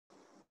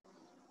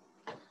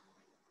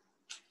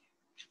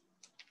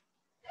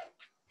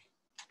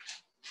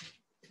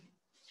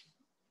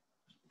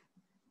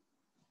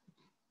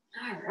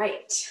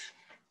right.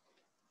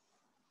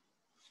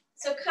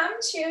 So come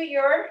to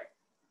your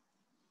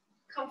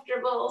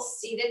comfortable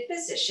seated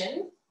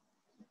position.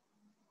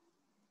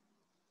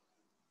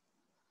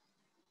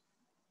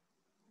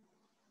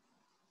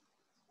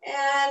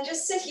 And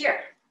just sit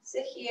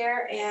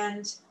here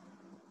and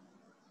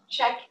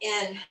check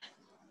in.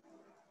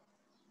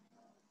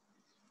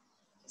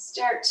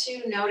 Start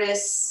to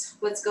notice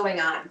what's going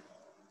on.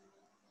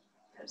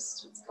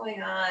 Notice what's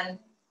going on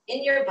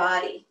in your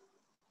body.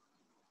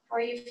 How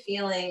are you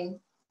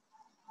feeling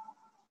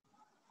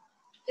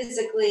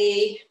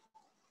physically,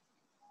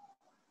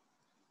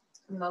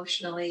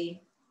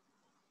 emotionally?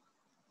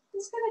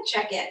 Just gonna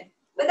check in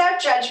without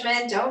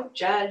judgment. Don't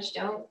judge,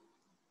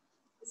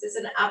 This is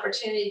an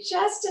opportunity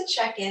just to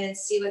check in and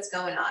see what's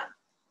going on.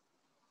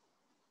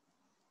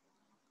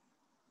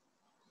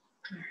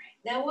 All right,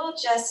 now we'll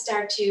just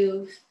start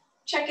to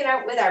check it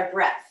out with our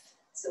breath.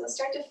 So we'll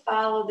start to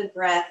follow the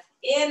breath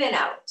in and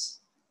out.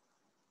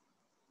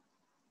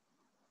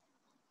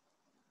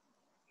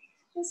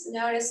 Just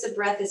notice the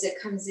breath as it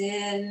comes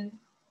in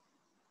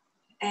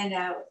and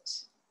out.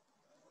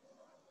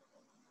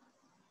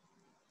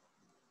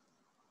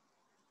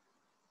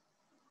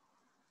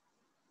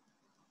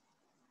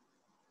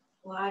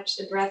 Watch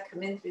the breath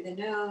come in through the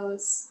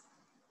nose.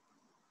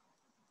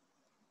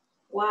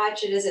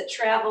 Watch it as it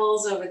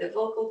travels over the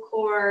vocal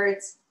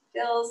cords,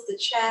 fills the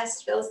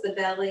chest, fills the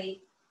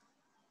belly.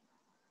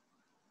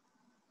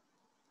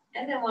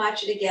 And then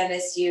watch it again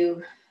as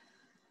you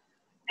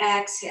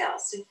exhale.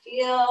 So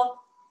feel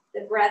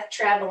the breath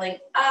traveling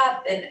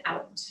up and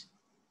out.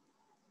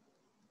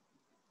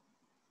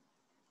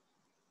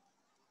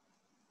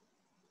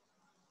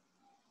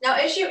 Now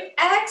as you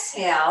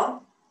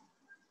exhale,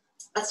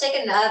 let's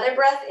take another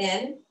breath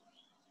in.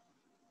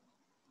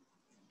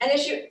 And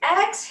as you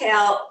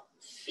exhale,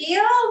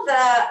 feel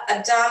the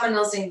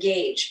abdominals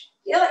engage.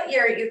 Feel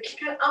it, you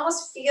can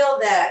almost feel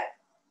the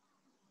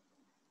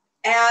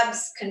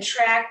abs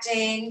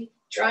contracting,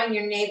 drawing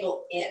your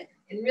navel in,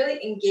 and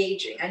really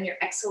engaging on your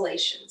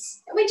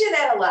exhalations. And we do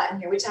that a lot in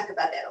here. We talk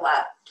about that a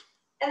lot.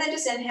 And then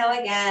just inhale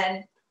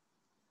again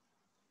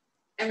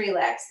and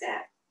relax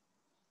that.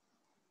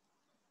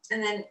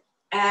 And then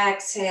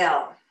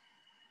exhale.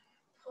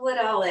 Pull it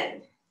all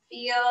in.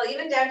 Feel,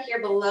 even down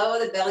here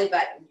below the belly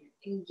button,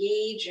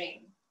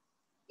 engaging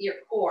your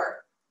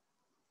core.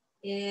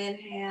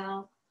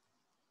 Inhale.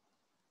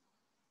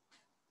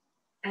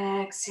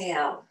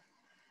 Exhale.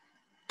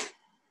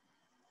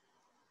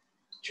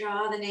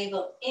 Draw the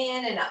navel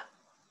in and up.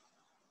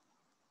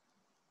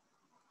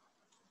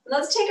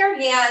 Let's take our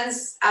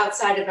hands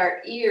outside of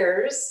our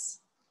ears.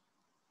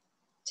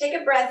 Take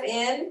a breath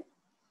in.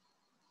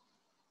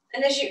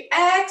 And as you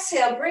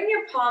exhale, bring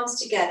your palms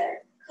together.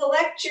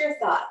 Collect your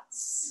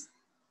thoughts.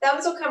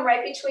 Thumbs will come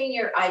right between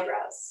your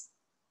eyebrows.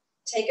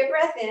 Take a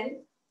breath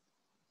in.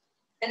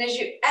 And as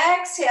you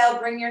exhale,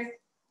 bring your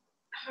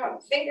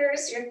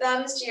fingers, your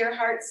thumbs to your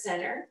heart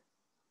center.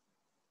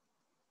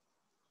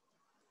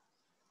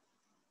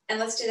 And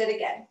let's do that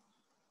again.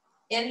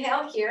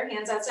 Inhale here,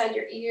 hands outside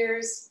your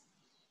ears.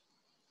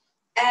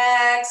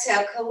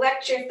 Exhale,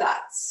 collect your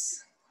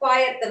thoughts.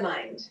 Quiet the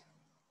mind.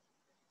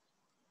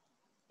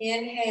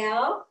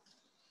 Inhale.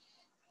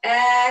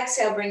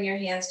 Exhale, bring your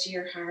hands to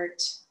your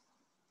heart.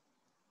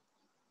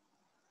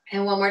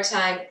 And one more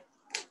time.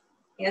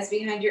 Hands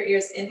behind your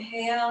ears.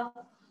 Inhale.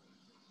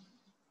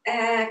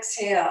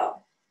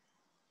 Exhale.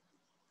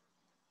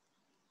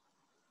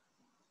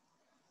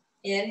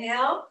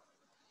 Inhale.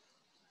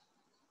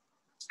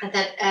 And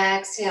then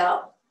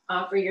exhale.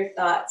 Offer your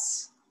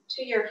thoughts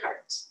to your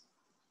heart.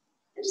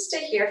 And just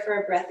stay here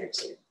for a breath or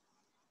two.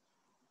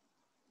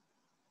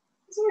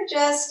 So we're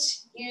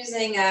just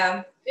using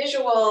a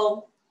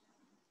visual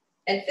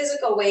and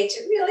physical way to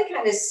really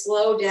kind of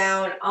slow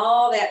down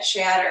all that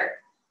chatter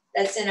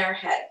that's in our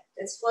head,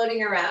 that's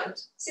floating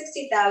around.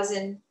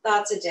 60,000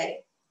 thoughts a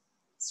day,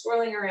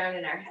 swirling around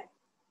in our head.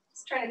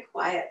 Just trying to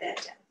quiet that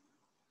down.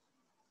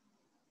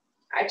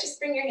 All right, just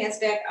bring your hands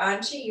back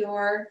onto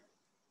your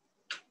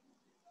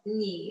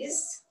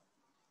knees.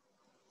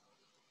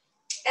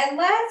 And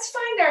let's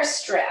find our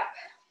strap.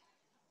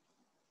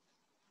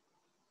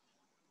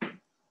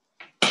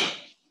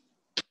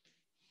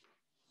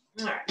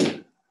 All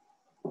right.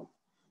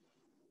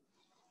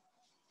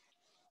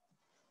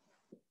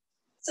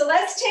 So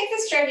let's take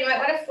the strap. You might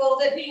want to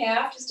fold it in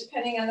half, just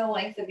depending on the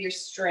length of your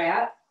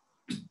strap.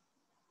 And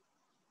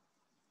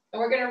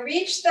we're going to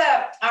reach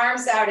the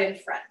arms out in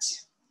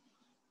front.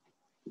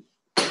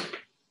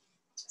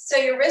 So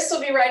your wrists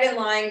will be right in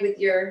line with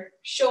your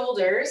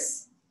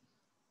shoulders.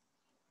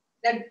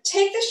 Now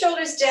take the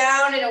shoulders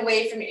down and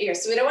away from your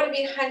ears. So we don't want to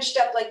be hunched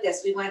up like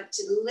this. We want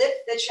to lift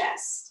the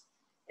chest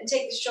and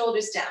take the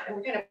shoulders down. And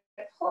we're kind of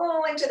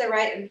pulling to the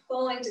right and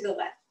pulling to the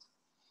left.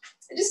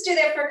 And just do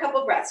that for a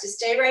couple breaths. Just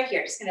stay right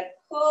here. Just going to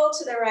pull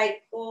to the right,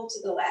 pull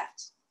to the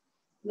left.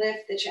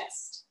 Lift the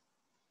chest.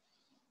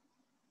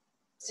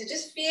 So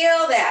just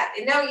feel that.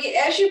 And now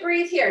as you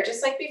breathe here,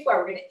 just like before,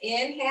 we're going to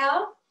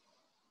inhale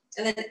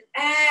and then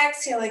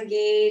exhale,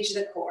 engage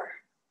the core.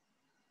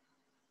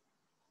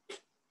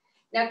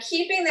 Now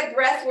keeping the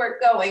breath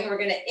work going, we're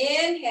gonna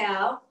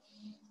inhale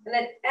and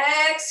then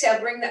exhale,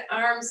 bring the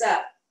arms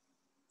up.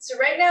 So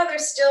right now they're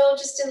still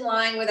just in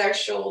line with our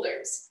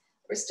shoulders.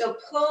 We're still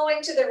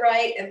pulling to the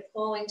right and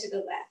pulling to the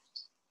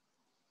left.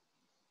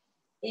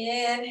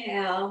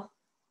 Inhale,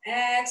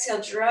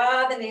 exhale,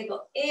 draw the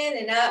navel in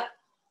and up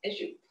as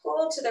you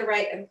pull to the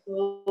right and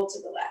pull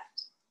to the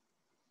left.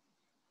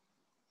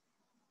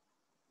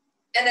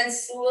 And then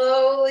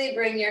slowly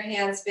bring your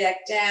hands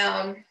back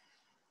down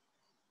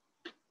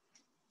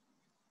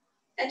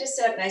and just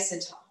sit up nice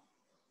and tall.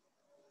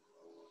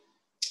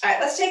 All right,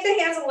 let's take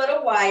the hands a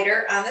little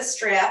wider on the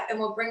strap and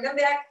we'll bring them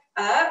back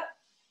up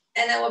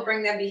and then we'll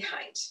bring them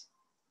behind.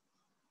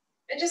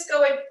 And just go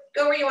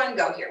where you want to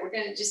go here. We're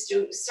going to just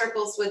do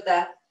circles with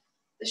the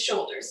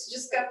shoulders.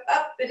 Just go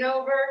up and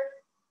over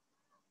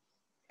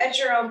at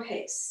your own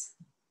pace.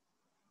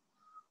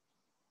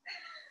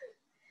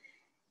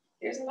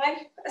 Here's my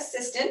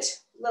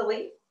assistant,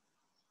 Lily.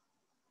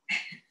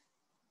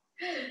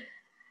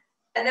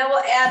 And then we'll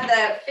add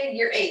the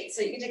figure 8.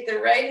 So you can take the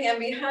right hand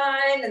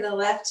behind and the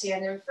left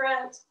hand in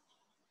front.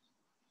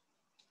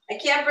 I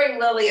can't bring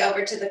Lily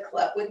over to the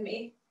club with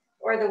me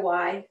or the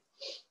Y.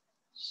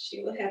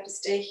 She will have to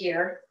stay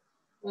here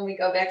when we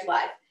go back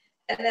live.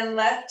 And then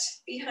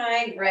left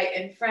behind, right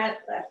in front,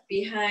 left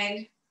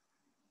behind,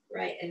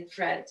 right in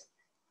front.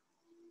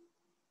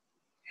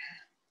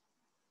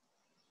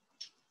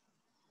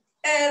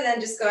 And then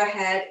just go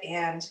ahead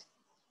and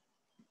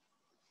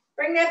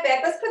bring that back.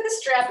 Let's put the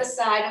strap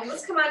aside and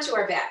let's come onto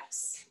our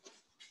backs.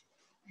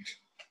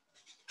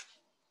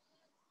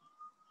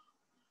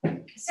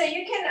 So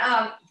you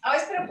can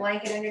always put a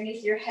blanket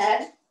underneath your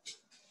head.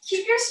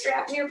 Keep your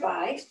strap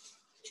nearby.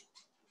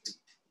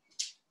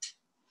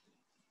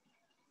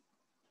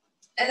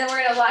 And then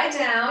we're gonna lie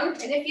down.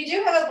 And if you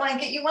do have a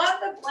blanket, you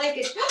want the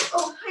blanket.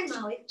 Oh, hi,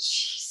 Molly.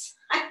 Jeez,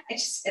 I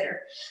just hit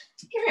her.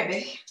 Come here,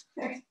 baby.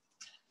 There.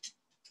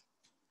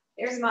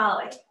 Here's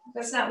Molly.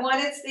 That's not one,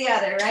 it's the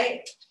other,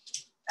 right?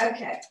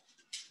 Okay.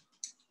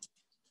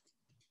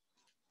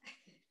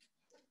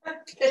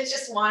 Let's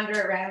just wander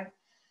around.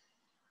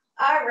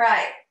 All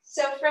right,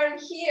 so from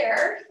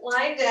here,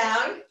 lying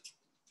down,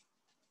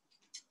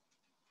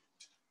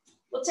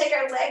 we'll take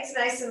our legs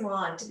nice and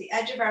long to the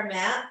edge of our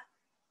mat.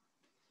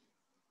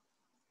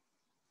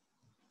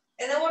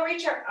 And then we'll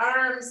reach our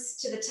arms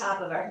to the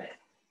top of our mat.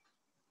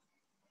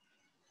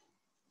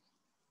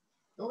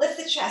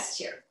 Lift the chest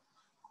here.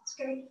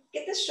 So gonna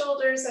get the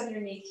shoulders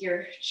underneath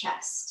your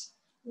chest.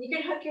 You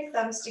can hook your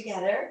thumbs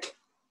together.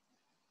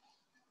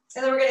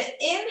 And then we're gonna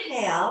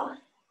inhale.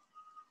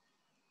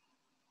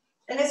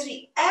 And as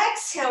we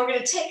exhale, we're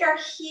gonna take our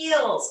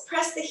heels,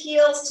 press the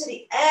heels to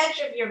the edge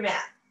of your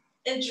mat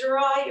and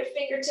draw your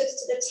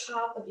fingertips to the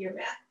top of your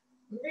mat.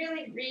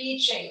 Really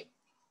reaching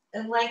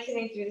and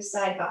lengthening through the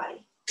side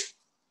body.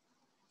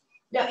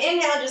 Now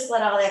inhale, just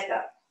let all that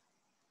go.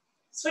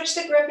 Switch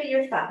the grip of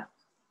your thumb.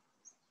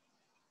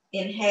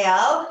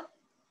 Inhale.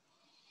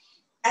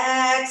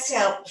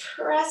 Exhale,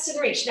 press and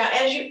reach. Now,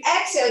 as you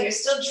exhale, you're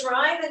still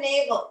drawing the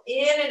navel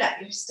in and up.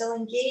 You're still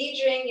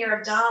engaging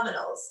your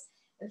abdominals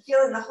and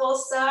feeling the whole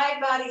side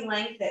body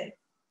lengthen.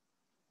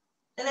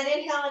 And then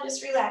inhale and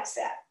just relax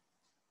that.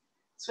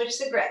 Switch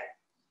the grip.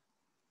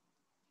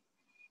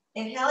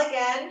 Inhale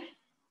again.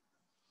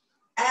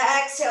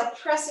 Exhale,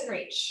 press and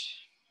reach.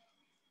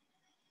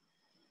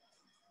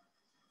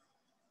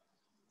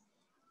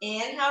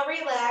 Inhale,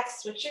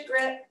 relax, switch your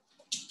grip.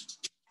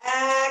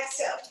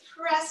 Exhale,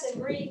 press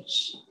and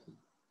reach.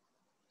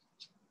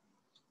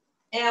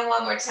 And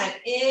one more time.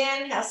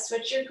 Inhale,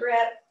 switch your grip.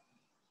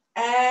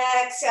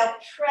 Exhale,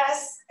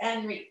 press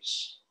and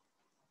reach.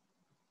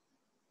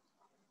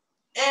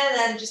 And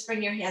then just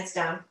bring your hands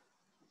down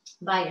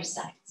by your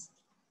sides.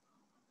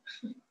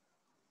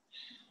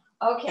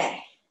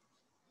 Okay.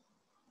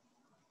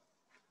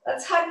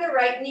 Let's hug the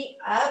right knee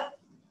up.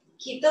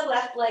 Keep the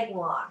left leg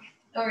long.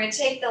 And we're going to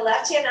take the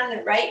left hand on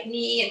the right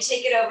knee and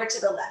take it over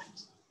to the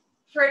left.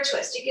 For a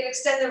twist, you can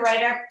extend the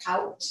right arm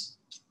out.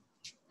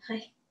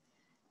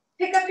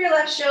 Pick up your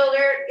left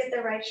shoulder, get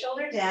the right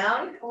shoulder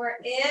down. We're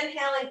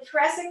inhaling,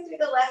 pressing through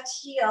the left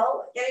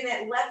heel, getting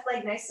that left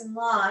leg nice and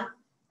long,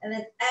 and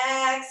then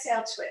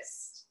exhale,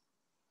 twist.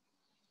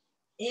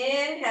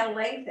 Inhale,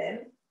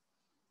 lengthen.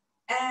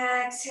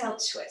 Exhale,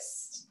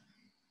 twist.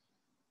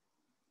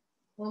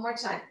 One more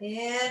time.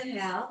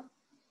 Inhale.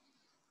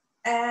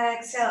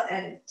 Exhale,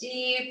 and a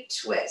deep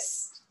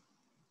twist.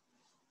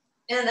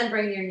 And then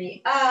bring your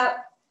knee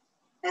up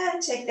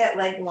and take that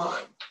leg long.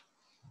 All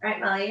right,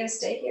 Molly, you're gonna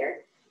stay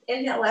here.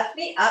 Inhale, left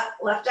knee up,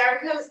 left arm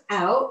comes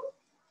out.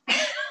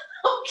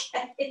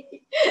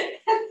 Okay,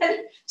 and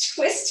then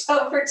twist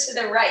over to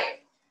the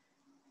right.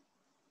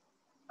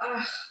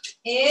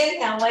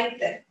 Inhale,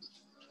 lengthen.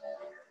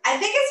 I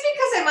think it's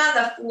because I'm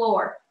on the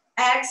floor.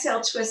 Exhale,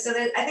 twist. So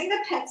I think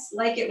the pets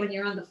like it when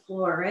you're on the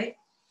floor, right?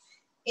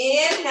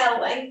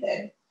 Inhale,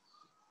 lengthen.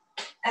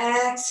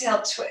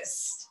 Exhale,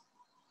 twist.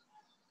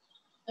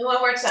 And one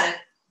more time.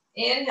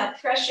 Inhale,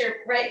 press your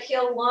right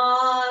heel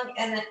long,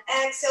 and then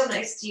exhale,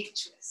 nice deep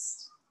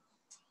twist.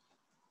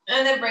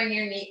 And then bring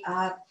your knee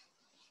up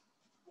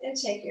and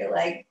take your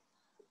leg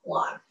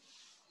long.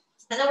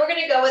 And then we're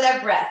going to go with our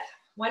breath.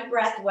 One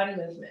breath, one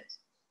movement.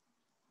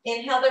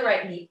 Inhale the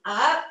right knee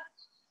up.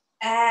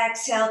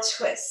 Exhale,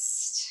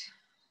 twist.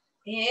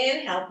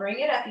 Inhale, bring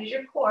it up. Use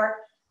your core.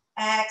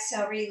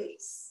 Exhale,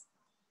 release.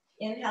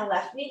 Inhale,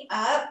 left knee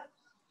up.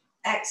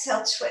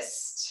 Exhale,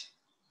 twist.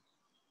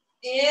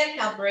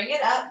 Inhale, bring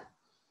it up.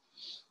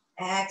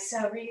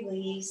 Exhale,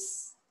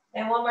 release.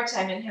 And one more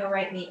time. Inhale,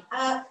 right knee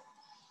up.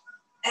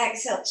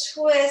 Exhale,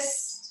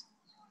 twist.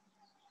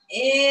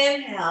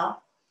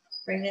 Inhale,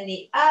 bring the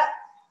knee up.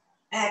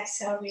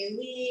 Exhale,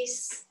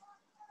 release.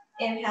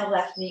 Inhale,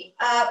 left knee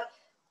up.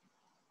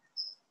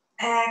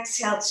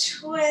 Exhale,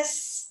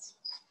 twist.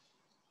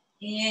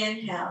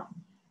 Inhale,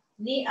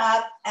 knee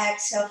up.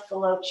 Exhale,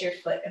 float your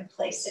foot and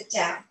place it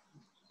down.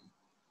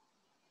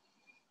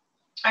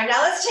 All right,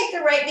 now let's take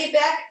the right knee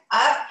back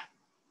up.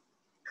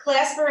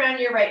 Clasp around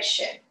your right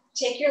shin.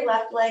 Take your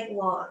left leg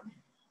long.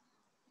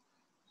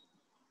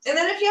 And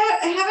then if you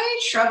have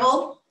any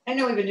trouble, I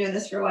know we've been doing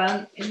this for a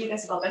while, and you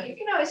guys have all, but you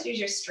can always use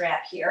your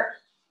strap here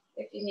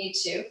if you need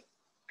to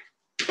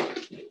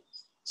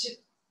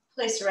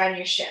place around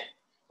your shin.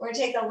 We're going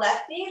to take the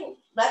left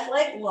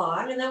leg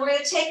long, and then we're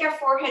going to take our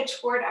forehead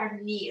toward our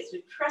knee as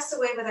we press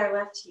away with our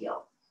left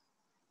heel.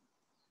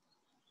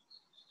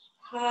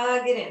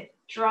 Hug it in.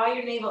 Draw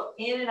your navel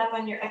in and up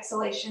on your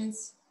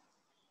exhalations,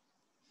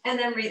 and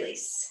then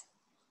release.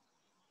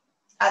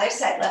 Other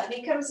side, left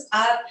knee comes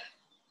up,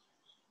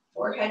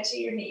 forehead to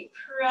your knee.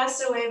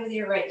 Press away with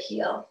your right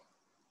heel.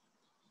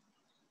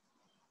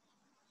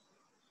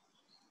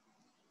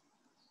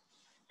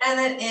 And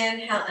then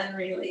inhale and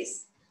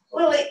release.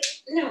 Lily,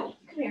 no,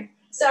 come here.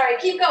 Sorry,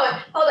 keep going.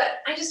 Hold on.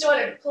 I just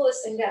wanted to pull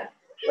this thing down.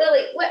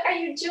 Lily, what are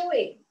you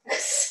doing?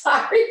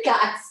 Sorry,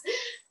 guys.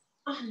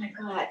 Oh my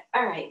God.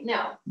 All right,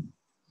 no.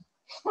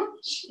 Oh,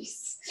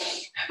 jeez.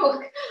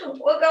 We'll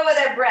go with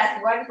our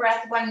breath. One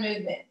breath, one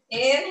movement.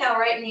 Inhale,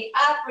 right knee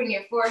up. Bring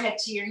your forehead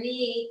to your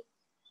knee.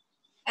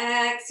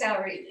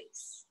 Exhale,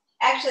 release.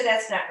 Actually,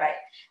 that's not right.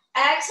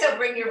 Exhale,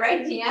 bring your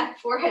right knee up.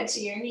 Forehead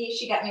to your knee.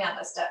 She got me all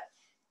messed up.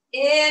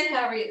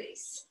 Inhale,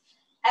 release.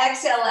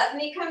 Exhale, left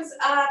knee comes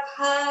up.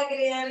 Hug it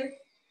in.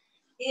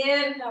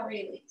 Inhale,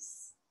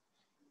 release.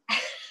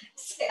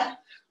 Exhale,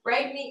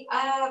 right knee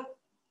up.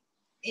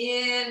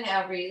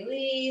 Inhale,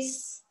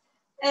 release.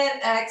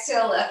 And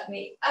exhale, left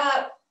knee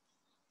up.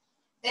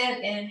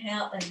 And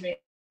inhale and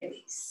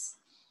release.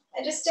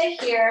 And just stay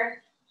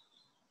here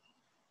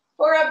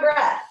for a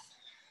breath.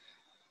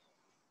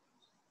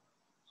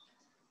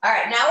 All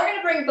right, now we're going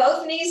to bring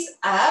both knees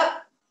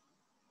up.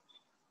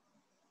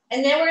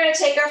 And then we're going to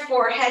take our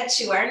forehead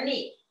to our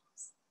knee.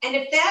 And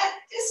if that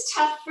is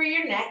tough for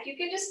your neck, you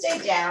can just stay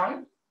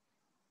down.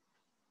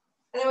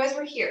 Otherwise,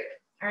 we're here.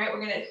 All right,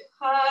 we're going to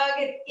hug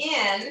it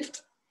in.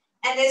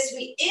 And as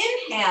we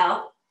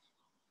inhale,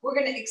 we're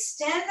going to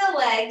extend the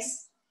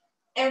legs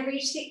and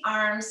reach the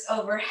arms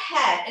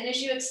overhead. And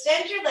as you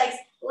extend your legs,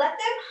 let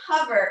them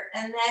hover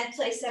and then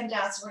place them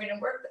down. So we're going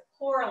to work the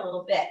core a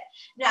little bit.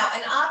 Now,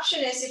 an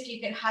option is if you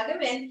can hug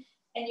them in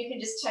and you can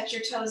just touch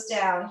your toes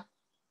down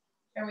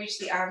and reach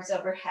the arms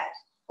overhead.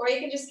 Or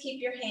you can just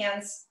keep your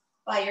hands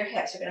by your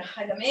hips. We're going to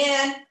hug them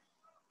in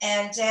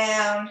and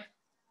down,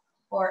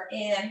 or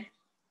in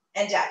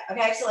and down.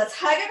 Okay, so let's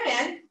hug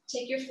them in.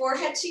 Take your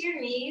forehead to your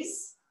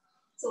knees.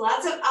 So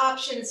lots of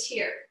options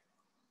here.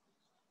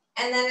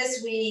 And then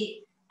as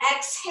we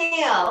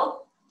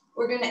exhale,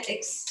 we're going to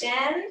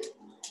extend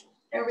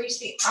and reach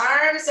the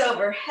arms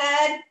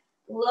overhead,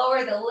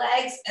 lower the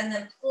legs, and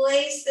then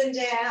place them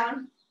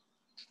down.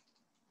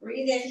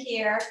 Breathe in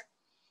here.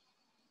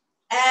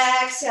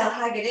 Exhale,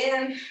 hug it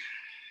in.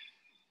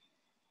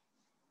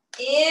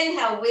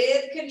 Inhale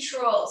with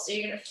control. So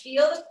you're going to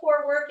feel the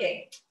core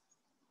working.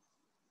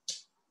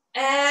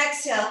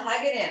 Exhale,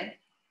 hug it in.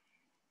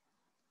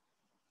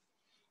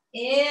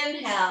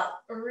 Inhale,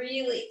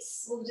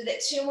 release. We'll do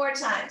that 2 more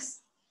times.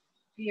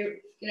 You're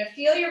going to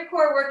feel your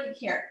core working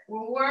here.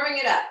 We're warming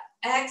it up.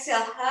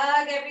 Exhale,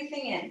 hug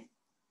everything in.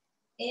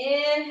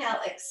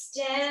 Inhale,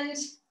 extend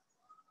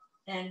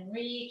and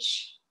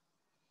reach.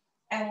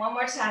 And one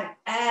more time.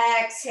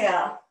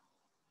 Exhale,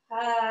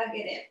 hug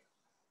it in.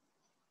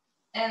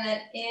 And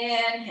then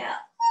inhale,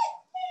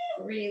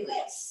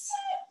 release.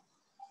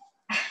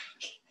 Oh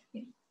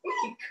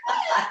my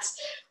God.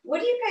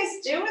 What are you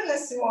guys doing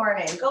this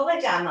morning? Go lay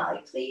down,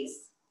 Molly,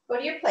 please. Go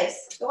to your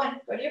place. Go on,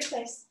 go to your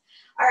place.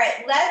 All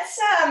right, let's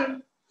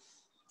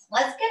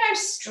get our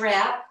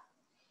strap.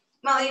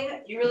 Molly,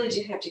 you really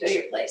do have to go to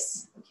your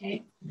place,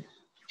 okay?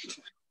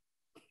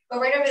 Go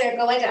right over there,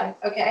 go lay down,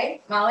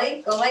 okay?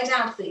 Molly, go lay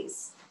down,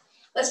 please.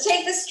 Let's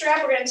take the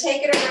strap, we're gonna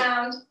take it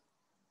around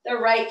the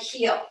right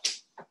heel.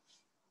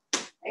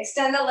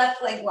 Extend the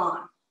left leg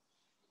long.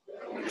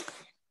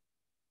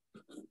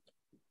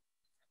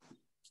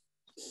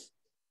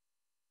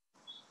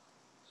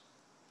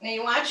 Now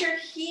you want your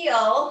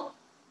heel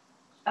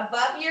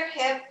above your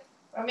hip,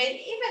 or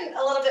maybe even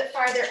a little bit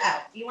farther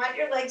out. You want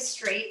your legs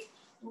straight.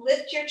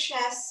 Lift your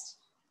chest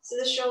so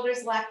the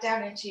shoulders lock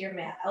down into your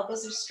mat.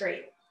 Elbows are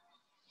straight.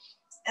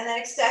 And then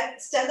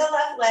extend the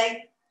left leg.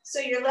 So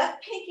your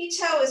left pinky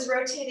toe is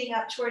rotating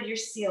up toward your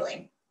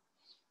ceiling.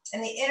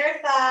 And the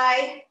inner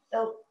thigh,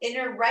 the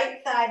inner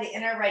right thigh, the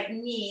inner right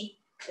knee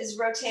is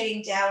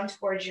rotating down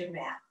towards your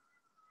mat.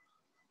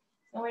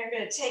 And we're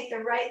going to take the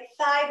right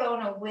thigh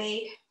bone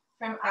away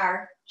from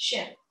our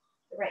chin,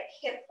 the right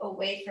hip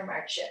away from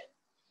our chin,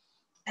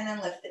 and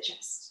then lift the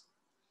chest.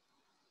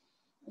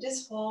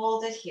 Just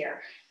hold it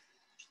here.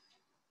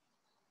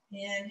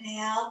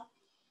 Inhale,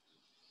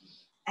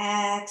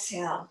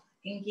 exhale,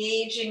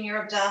 engaging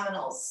your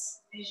abdominals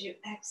as you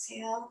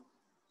exhale.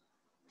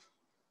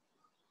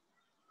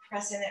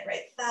 Pressing that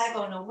right thigh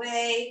bone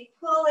away,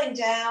 pulling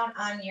down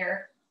on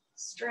your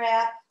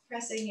strap,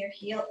 pressing your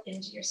heel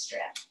into your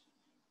strap.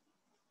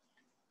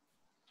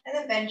 And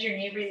then bend your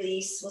knee,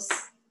 release. We'll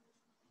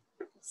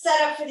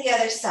set up for the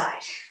other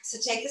side. So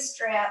take the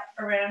strap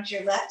around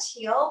your left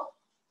heel,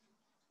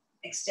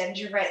 extend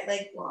your right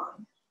leg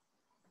long.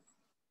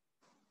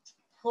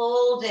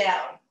 Pull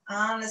down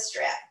on the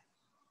strap.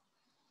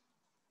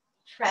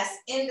 Press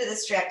into the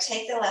strap,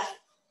 take the left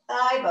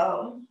thigh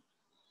bone,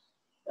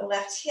 the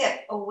left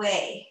hip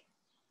away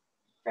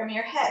from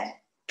your head.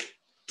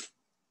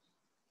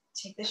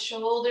 Take the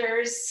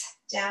shoulders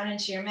down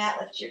into your mat,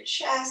 lift your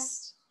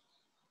chest.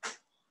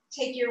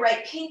 Take your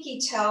right pinky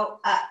toe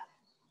up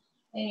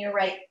and your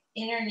right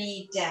inner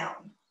knee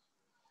down.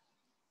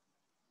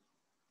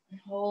 And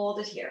hold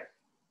it here.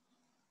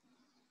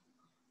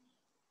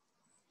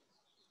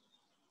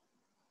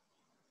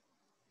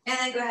 And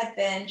then go ahead,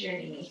 bend your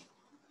knee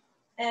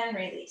and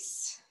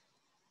release.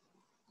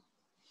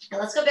 Now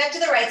let's go back to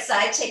the right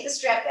side. Take the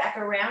strap back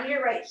around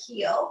your right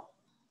heel.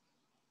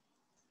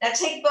 Now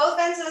take both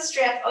ends of the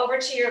strap over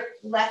to your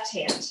left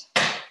hand.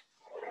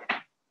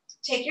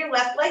 Take your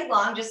left leg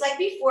long, just like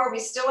before. We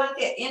still want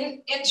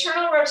the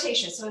internal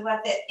rotation. So we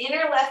want that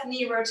inner left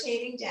knee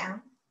rotating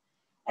down.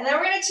 And then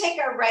we're going to take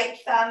our right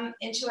thumb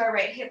into our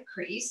right hip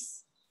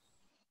crease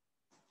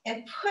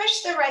and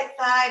push the right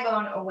thigh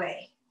bone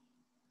away.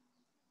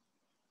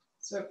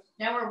 So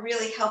now we're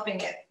really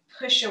helping it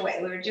push away.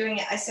 We were doing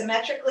it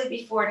isometrically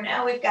before.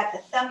 Now we've got the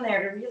thumb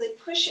there to really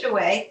push it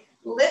away.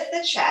 Lift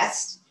the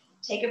chest.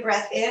 Take a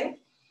breath in.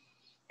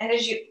 And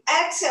as you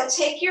exhale,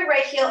 take your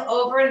right heel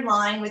over in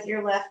line with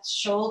your left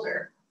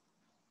shoulder.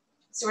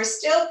 So we're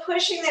still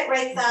pushing that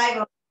right thigh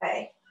bone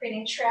away,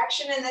 creating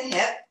traction in the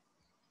hip.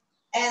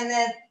 And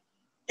then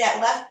that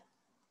left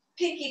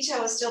pinky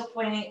toe is still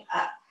pointing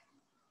up.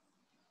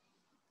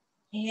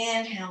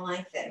 Inhale,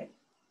 lengthen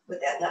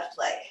with that left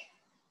leg.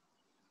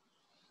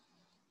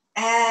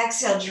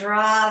 Exhale,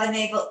 draw the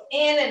navel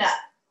in and up.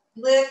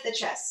 Lift the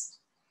chest.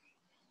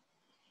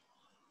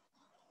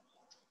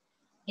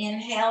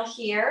 Inhale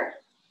here.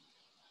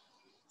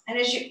 And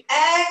as you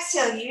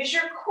exhale, use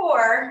your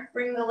core.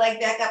 Bring the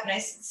leg back up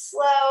nice and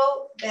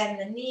slow. Bend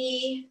the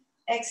knee.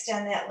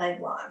 Extend that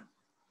leg long.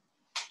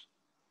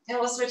 And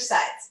we'll switch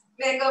sides.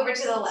 Back over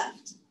to the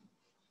left.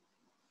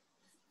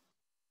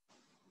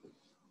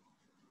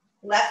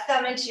 Left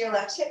thumb into your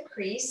left hip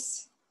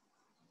crease.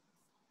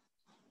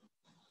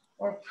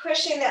 We're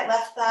pushing that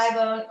left thigh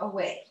bone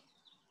away.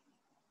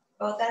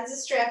 Both ends of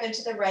strap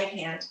into the right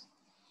hand.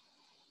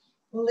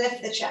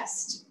 Lift the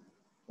chest.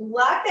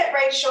 Lock that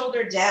right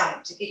shoulder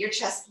down to get your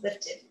chest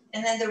lifted.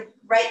 And then the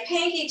right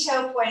pinky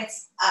toe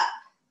points up.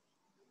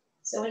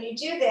 So when you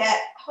do that,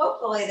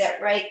 hopefully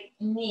that right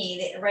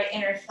knee, the right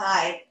inner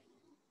thigh,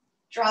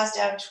 draws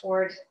down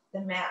toward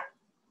the mat.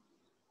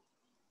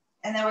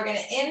 And then we're going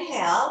to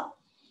inhale.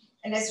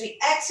 And as we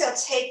exhale,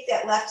 take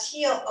that left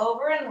heel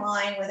over in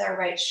line with our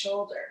right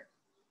shoulder.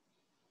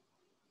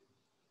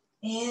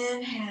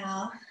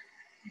 Inhale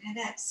and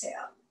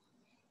exhale.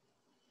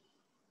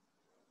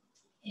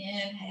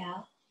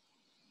 Inhale.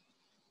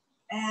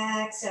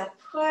 Exhale,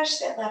 push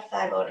that left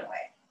thigh bone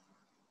away.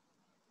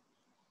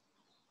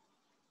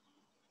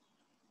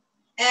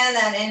 And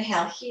then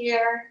inhale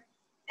here.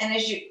 And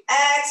as you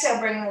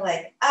exhale, bring the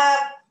leg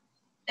up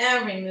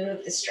and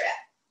remove the strap.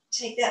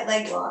 Take that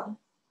leg long.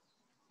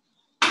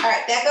 All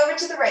right, back over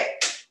to the right.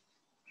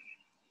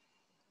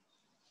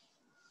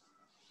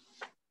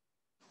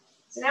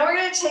 So now we're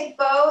going to take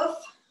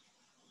both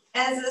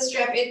ends of the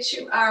strap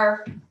into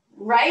our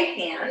right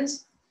hand.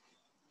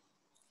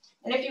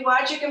 And if you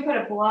want, you can put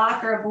a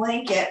block or a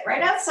blanket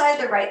right outside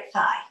the right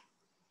thigh.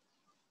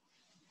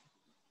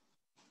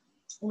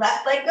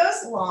 Left leg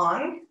goes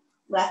long.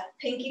 Left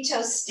pinky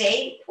toe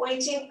stay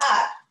pointing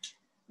up.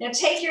 Now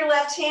take your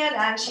left hand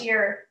onto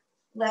your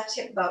left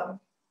hip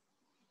bone.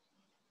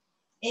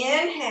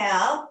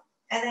 Inhale,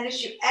 and then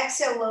as you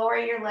exhale, lower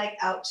your leg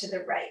out to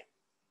the right.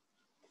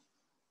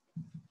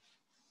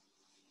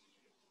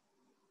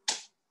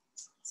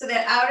 So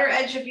that outer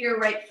edge of your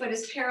right foot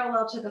is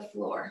parallel to the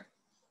floor.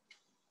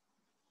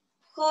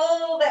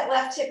 Pull that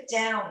left hip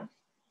down.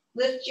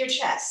 Lift your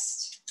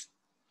chest.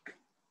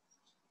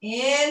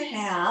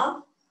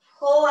 Inhale,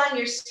 pull on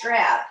your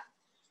strap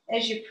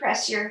as you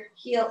press your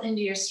heel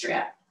into your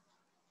strap.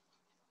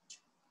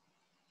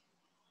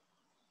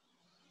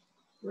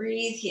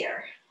 Breathe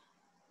here.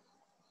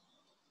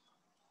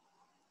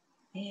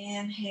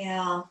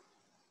 Inhale.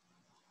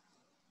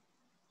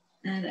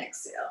 And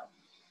exhale.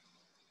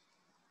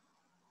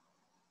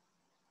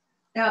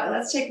 Now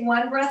let's take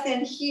one breath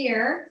in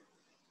here.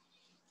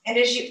 And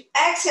as you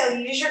exhale,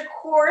 use your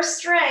core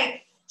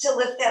strength to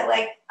lift that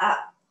leg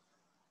up.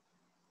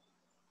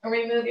 And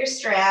remove your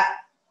strap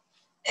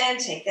and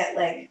take that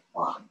leg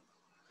long.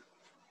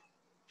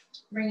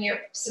 Bring your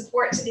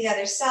support to the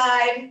other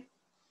side.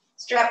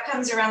 Strap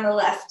comes around the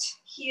left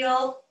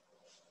heel.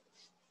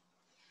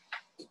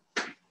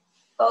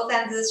 Both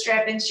ends of the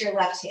strap into your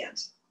left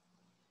hand.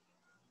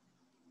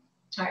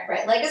 All right,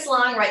 right leg is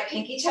long, right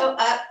pinky toe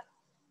up,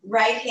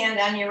 right hand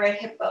on your right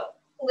hip bone.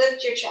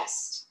 Lift your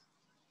chest.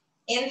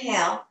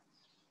 Inhale.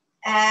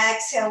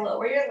 Exhale,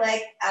 lower your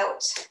leg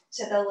out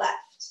to the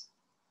left.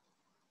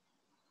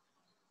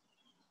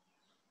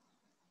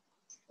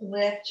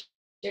 Lift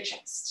your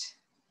chest.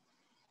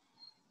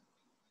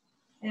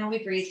 And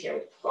we breathe here.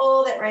 We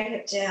pull that right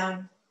hip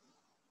down.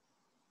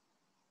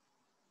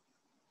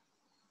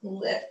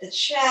 Lift the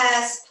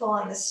chest, pull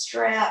on the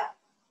strap,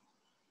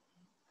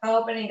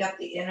 opening up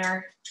the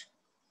inner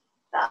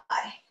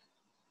thigh.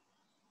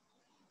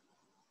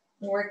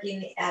 Working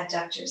the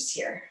adductors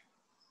here.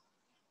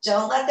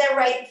 Don't let that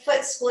right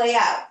foot splay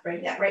out.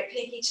 Bring that right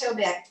pinky toe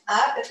back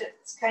up if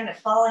it's kind of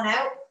fallen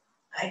out.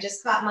 I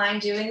just caught mine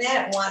doing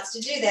that. It wants to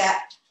do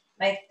that.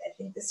 I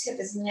think this hip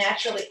is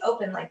naturally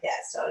open like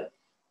that. So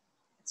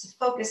it's a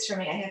focus for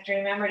me. I have to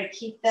remember to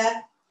keep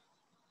the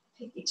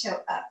pinky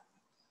toe up.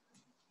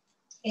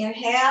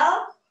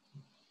 Inhale.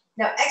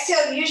 Now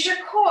exhale, use your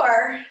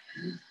core.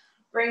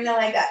 Bring the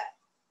leg up.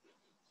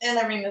 And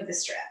then remove the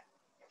strap.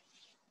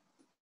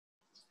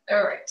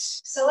 All right,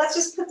 so let's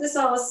just put this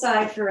all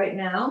aside for right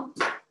now.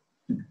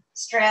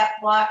 Strap,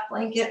 block,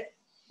 blanket.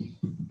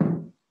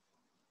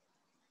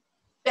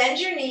 Bend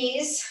your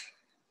knees.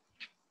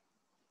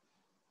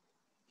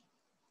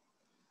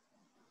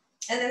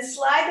 And then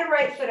slide the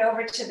right foot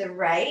over to the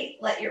right.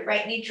 Let your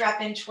right knee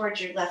drop in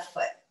towards your left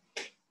foot.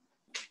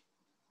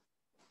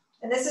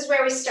 And this is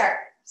where we start.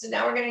 So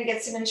now we're going to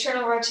get some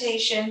internal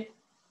rotation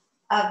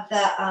of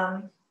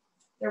the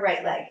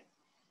right leg.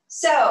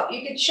 So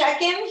you can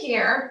check in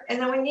here, and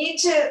then we need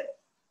to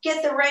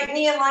get the right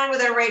knee in line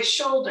with our right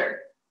shoulder.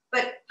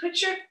 But put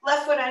your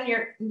left foot on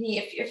your knee.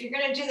 If you're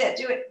going to do that,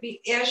 do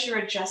it as you're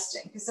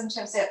adjusting, because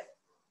sometimes that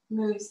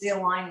moves the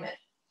alignment.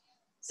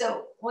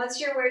 So once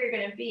you're where you're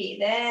going to be,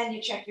 then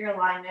you check your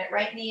alignment,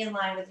 right knee in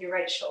line with your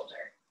right shoulder.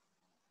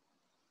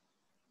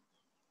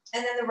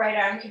 And then the right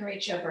arm can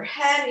reach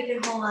overhead. You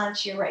can hold on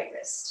to your right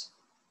wrist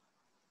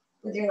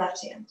with your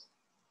left hand.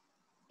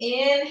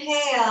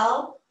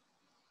 Inhale.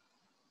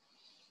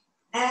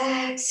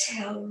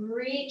 Exhale,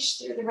 reach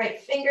through the right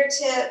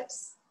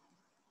fingertips.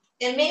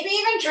 And maybe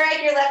even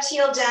drag your left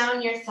heel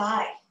down your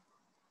thigh.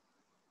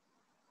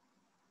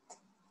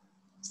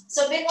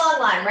 So big long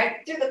line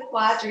right through the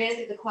quads, right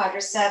through the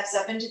quadriceps,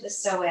 up into the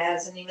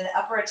psoas, and even the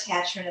upper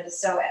attachment of the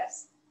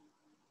psoas.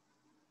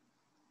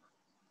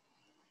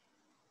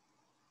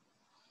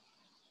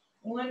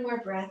 One more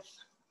breath.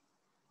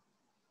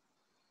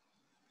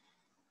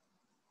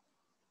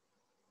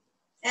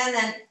 And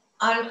then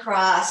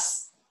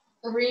uncross.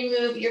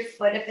 Remove your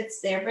foot if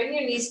it's there. Bring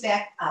your knees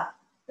back up.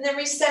 And then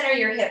recenter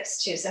your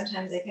hips too.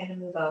 Sometimes they kind of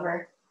move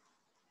over.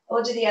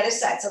 We'll do the other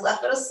side. So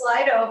left foot will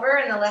slide over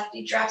and the left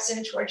knee drops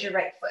in towards your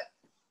right foot.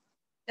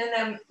 And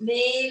then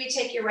maybe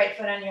take your right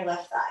foot on your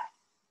left thigh.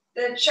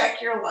 Then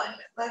check your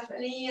alignment. Left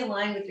knee in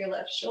line with your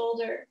left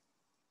shoulder.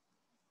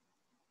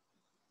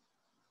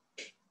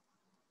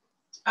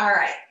 All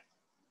right.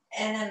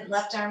 And then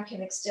left arm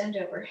can extend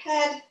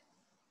overhead.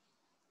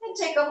 And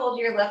take a hold of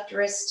your left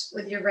wrist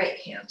with your right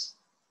hand.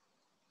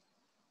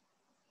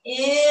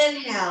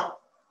 Inhale.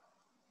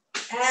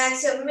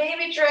 Exhale,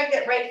 maybe drag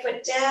that right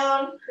foot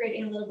down,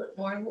 creating a little bit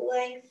more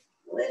length.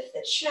 Lift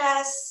the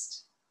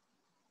chest.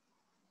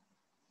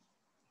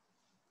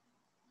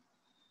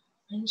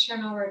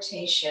 Internal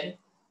rotation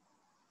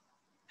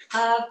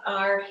of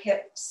our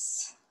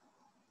hips.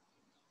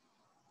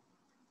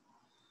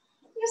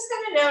 I'm just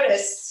going to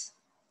notice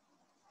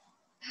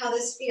how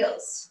this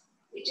feels.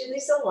 We do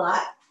this a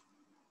lot.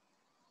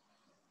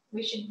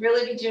 We should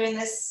really be doing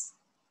this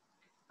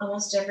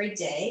almost every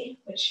day,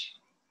 which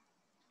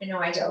I know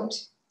I don't.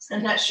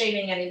 I'm not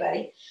shaming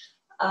anybody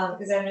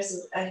because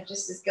I'm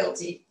just as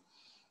guilty.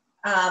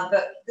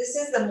 But this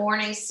is the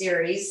morning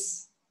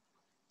series.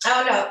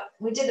 Oh no,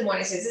 we did the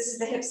morning series. This is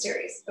the hip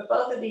series. But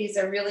both of these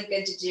are really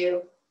good to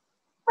do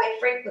quite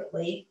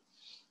frequently.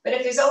 But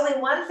if there's only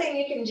one thing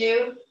you can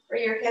do for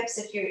your hips,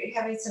 if you're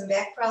having some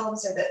back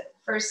problems, are the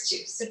first two,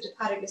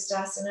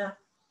 therapeutic,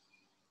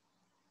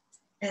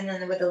 and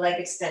then with the leg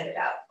extended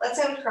out. Let's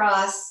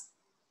uncross.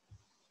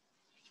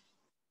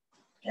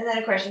 And then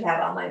of course you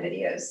have all my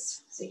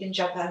videos, so you can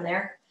jump on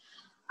there.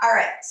 All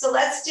right, so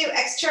let's do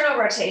external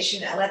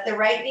rotation now. Let the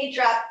right knee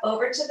drop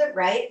over to the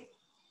right.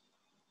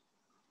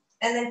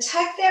 And then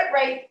tuck that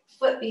right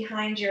foot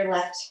behind your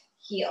left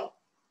heel.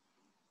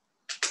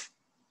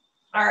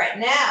 All right,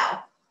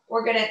 now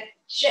we're gonna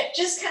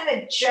just kind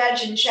of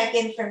judge and check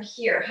in from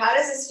here. How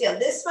does this feel?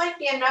 This might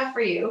be enough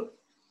for you,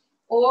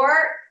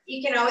 or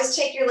you can always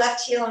take your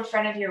left heel in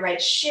front of your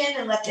right shin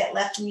and let that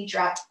left knee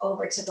drop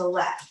over to the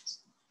left.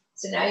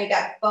 So now you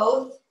got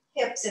both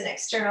hips in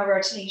external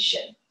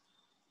rotation.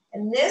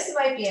 And this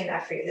might be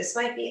enough for you. This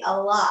might be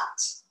a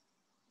lot.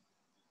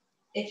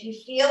 If you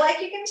feel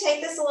like you can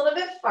take this a little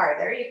bit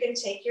farther, you can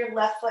take your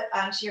left foot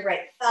onto your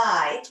right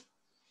thigh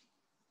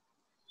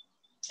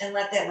and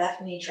let that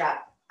left knee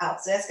drop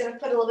out. So that's going to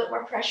put a little bit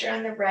more pressure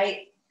on the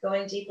right,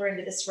 going deeper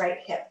into this right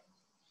hip.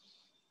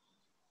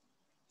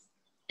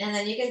 And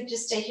then you can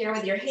just stay here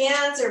with your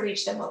hands or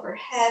reach them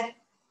overhead.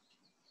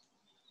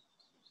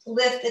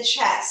 Lift the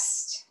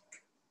chest.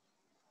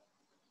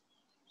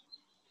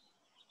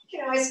 You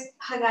can always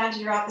hug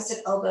onto your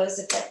opposite elbows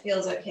if that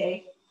feels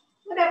okay.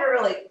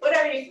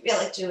 Whatever you feel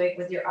like doing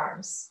with your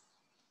arms.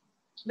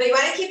 But you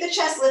want to keep the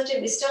chest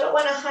lifted. We still don't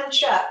want to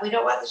hunch up. We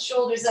don't want the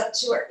shoulders up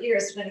to our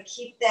ears. We're going to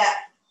keep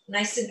that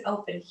nice and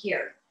open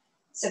here.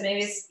 So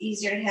maybe it's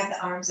easier to have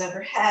the arms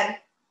overhead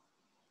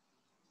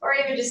or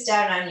even just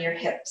down on your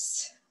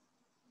hips.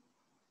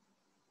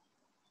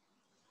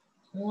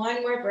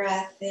 One more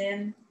breath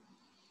in.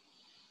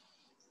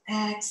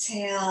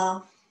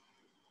 Exhale.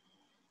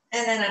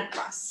 And then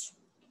uncross.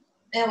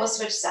 And we'll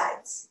switch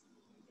sides.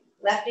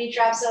 Left knee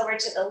drops over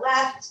to the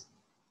left.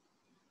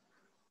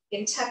 You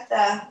can tuck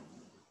the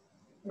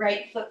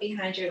right foot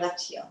behind your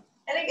left heel.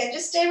 And again,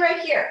 just stay right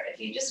here. If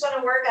you just want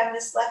to work on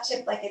this left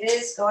hip like it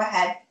is, go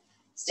ahead.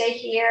 Stay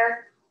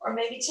here, or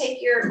maybe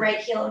take your right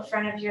heel in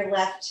front of your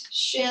left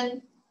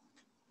shin.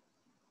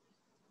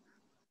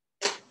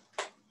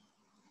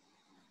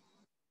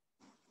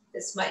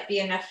 This might be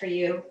enough for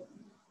you.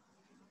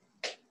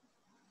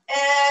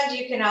 And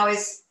you can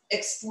always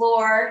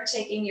explore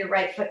taking your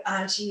right foot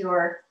onto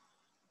your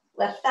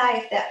left thigh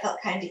if that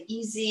felt kind of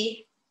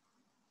easy.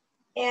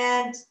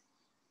 And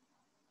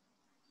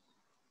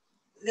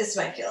this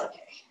might feel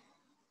okay.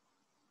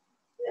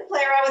 And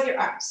play around with your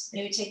arms.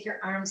 Maybe take your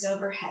arms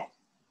overhead.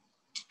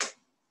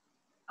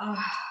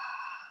 Oh.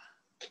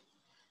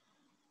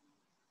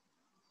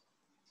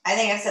 I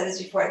think I've said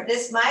this before.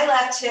 My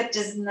left hip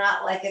does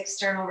not like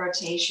external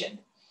rotation.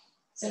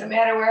 So no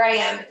matter where I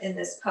am in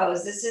this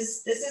pose, this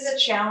is a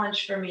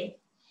challenge for me.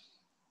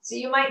 So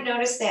you might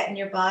notice that in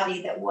your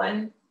body, that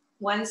one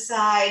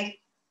side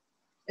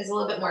is a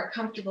little bit more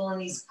comfortable in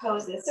these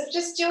poses. So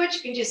just do what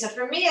you can do. So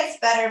for me, it's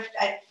better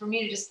for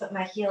me to just put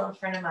my heel in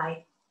front of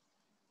my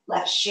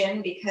left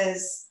shin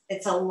because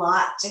it's a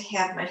lot to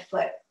have my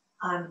foot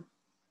on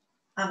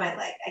my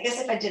leg. I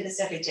guess if I did this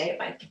every day, it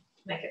might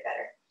get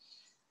better.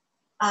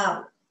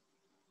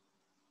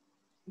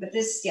 But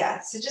this, yeah,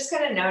 so just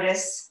kind of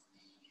notice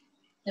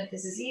if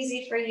this is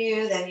easy for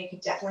you, then you can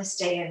definitely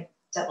stay in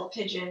double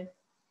pigeon.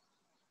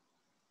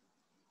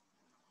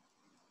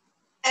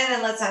 And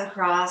then let's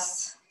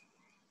uncross.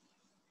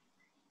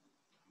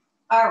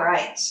 All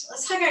right,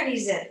 let's hug our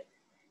knees in.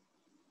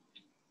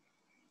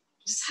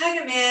 Just hug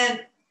them in.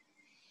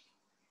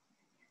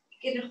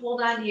 You can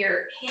hold on to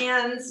your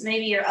hands,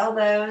 maybe your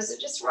elbows, or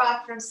just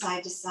rock from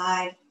side to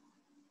side.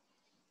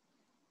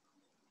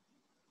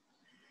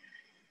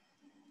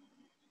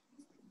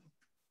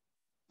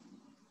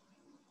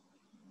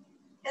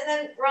 And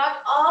then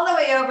rock all the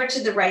way over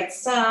to the right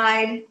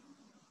side.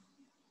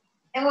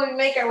 And we'll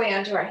make our way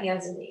onto our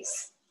hands and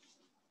knees.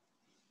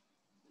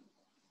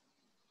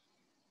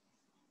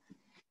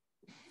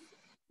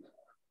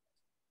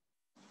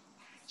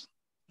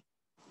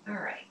 All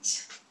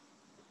right.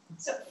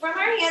 So from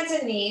our hands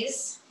and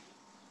knees,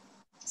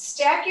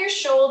 stack your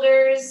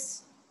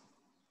shoulders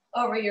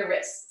over your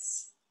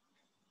wrists.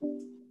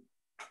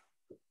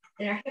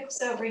 And our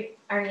hips over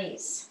our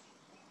knees.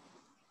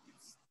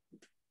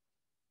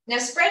 Now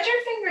spread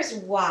your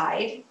fingers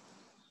wide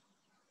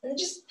and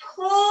just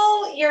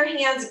pull your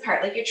hands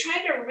apart, like you're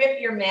trying to rip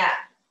your mat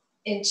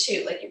in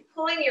two, like you're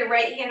pulling your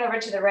right hand over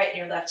to the right and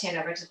your left hand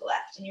over to the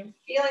left, and you're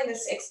feeling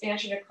this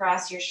expansion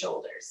across your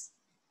shoulders.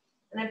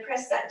 And then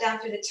press that down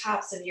through the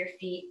tops of your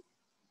feet.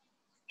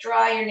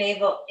 Draw your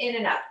navel in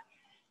and up.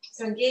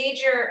 So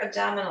engage your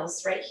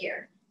abdominals right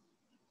here.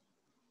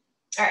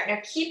 All right, now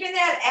keeping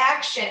that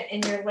action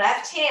in your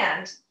left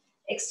hand,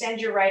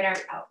 extend your right arm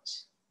out.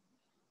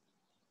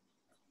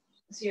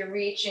 So you're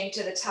reaching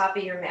to the top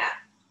of your mat.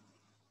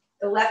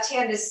 The left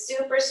hand is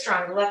super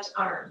strong, the left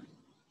arm.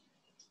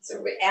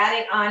 So we're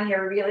adding on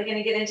here, really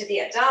gonna get into the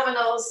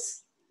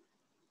abdominals,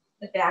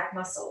 the back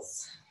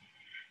muscles.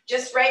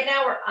 Just right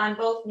now, we're on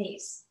both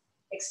knees,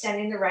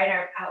 extending the right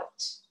arm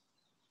out.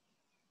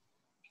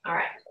 All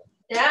right,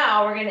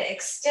 now we're gonna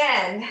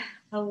extend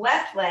the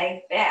left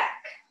leg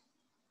back.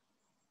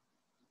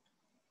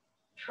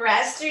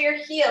 Press through your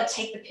heel,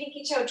 take the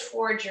pinky toe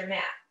towards your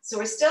mat. So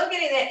we're still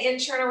getting that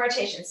internal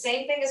rotation.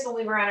 Same thing as when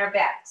we were on our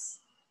backs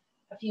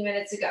a few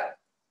minutes ago.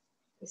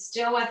 We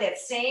still want that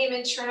same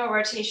internal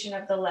rotation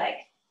of the leg.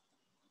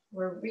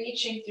 We're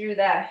reaching through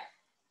the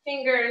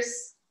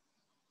fingers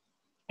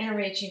and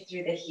reaching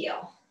through the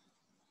heel.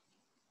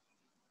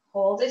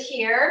 Hold it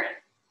here.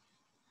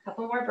 A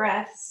couple more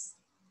breaths.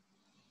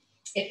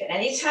 If at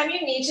any time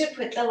you need to,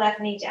 put the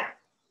left knee down.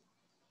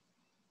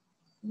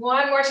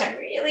 One more time,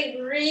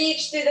 really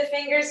reach through the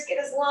fingers,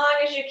 get as long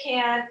as you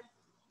can,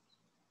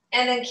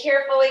 and then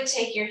carefully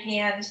take your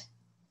hand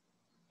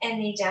and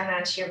knee down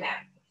onto your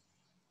mat.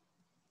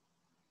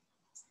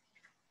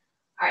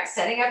 All right,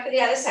 setting up for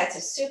the other side. So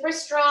super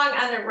strong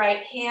on the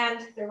right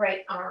hand, the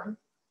right arm.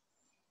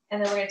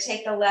 And then we're gonna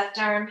take the left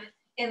arm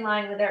in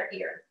line with our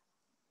ear.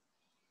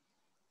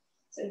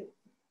 So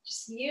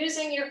just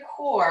using your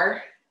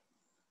core,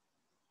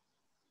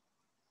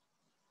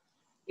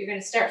 you're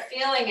gonna start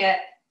feeling it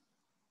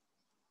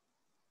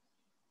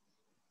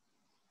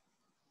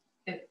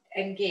and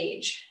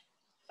engage,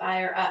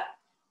 fire up.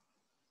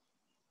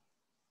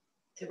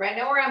 So right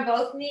now we're on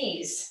both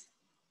knees.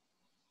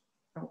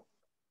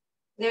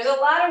 There's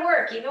a lot of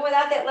work, even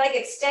without that leg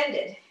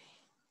extended.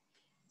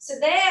 So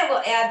then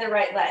we'll add the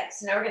right leg.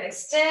 So now we're gonna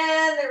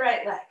extend the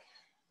right leg.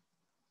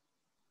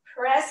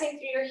 Pressing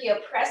through your heel,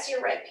 press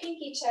your right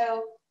pinky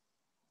toe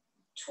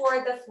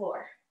toward the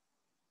floor.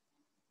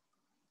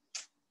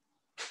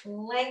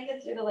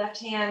 Lengthen through the left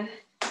hand,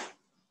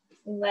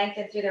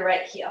 lengthen through the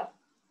right heel.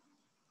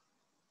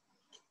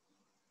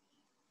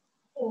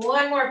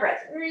 One more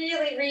breath,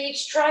 really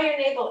reach, draw your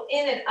navel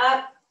in and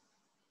up,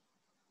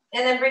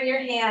 and then bring your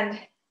hand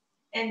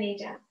and knee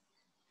down.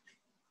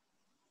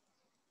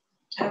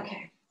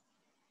 Okay.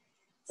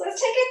 So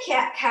let's take a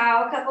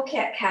cat-cow, a couple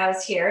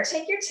cat-cows here.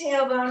 Take your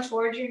tailbone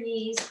towards your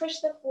knees, push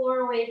the floor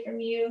away from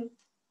you.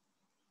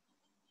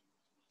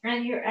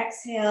 And your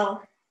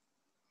exhale.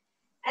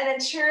 And then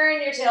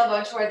turn your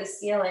tailbone toward the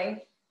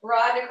ceiling,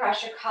 broaden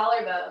across your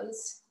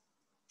collarbones.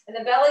 And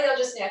the belly will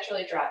just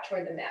naturally drop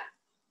toward the mat.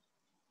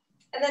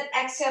 And then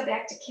exhale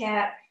back to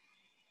cat.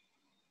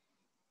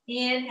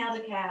 Inhale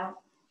to cow.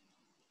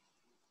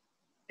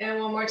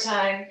 And one more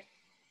time.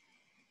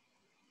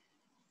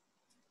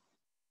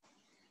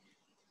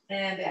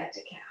 And back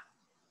to cow.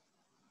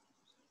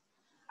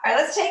 All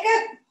right, let's take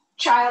a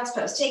child's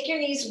pose. Take your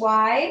knees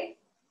wide.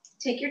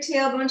 Take your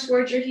tailbone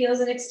towards your heels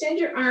and extend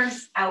your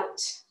arms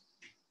out.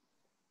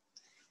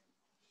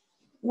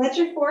 Let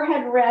your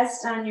forehead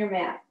rest on your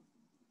mat.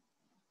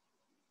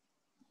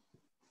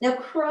 Now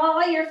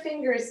crawl your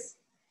fingers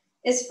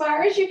as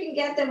far as you can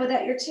get them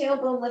without your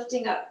tailbone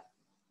lifting up.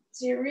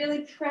 So you're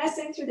really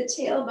pressing through the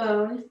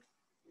tailbone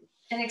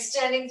and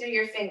extending through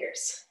your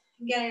fingers,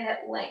 getting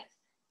that length.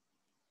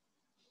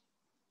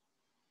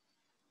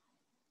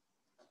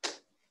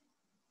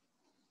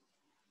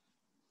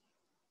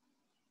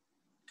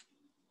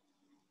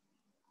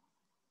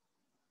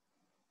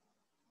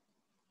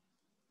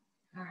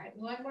 All right,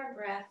 one more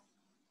breath.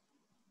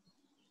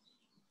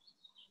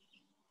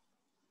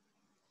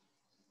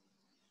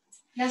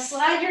 Now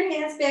slide your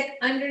hands back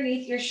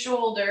underneath your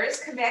shoulders.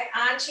 Come back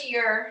onto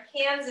your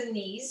hands and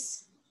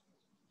knees.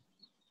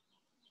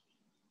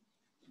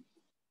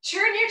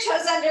 Turn your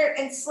toes under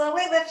and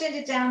slowly lift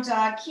into down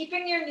dog,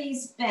 keeping your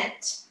knees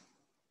bent.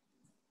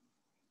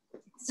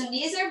 So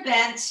knees are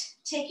bent.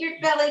 Take your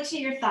belly to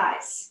your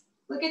thighs.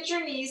 Look at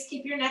your knees,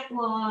 keep your neck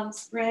long,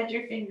 spread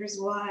your fingers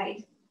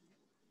wide.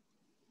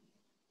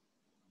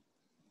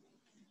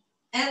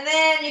 And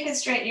then you can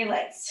straighten your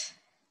legs.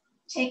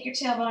 Take your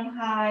tailbone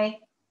high.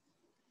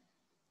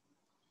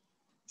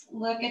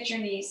 Look at your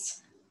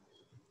knees.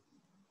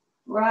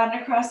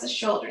 Broaden across the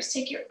shoulders.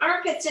 Take your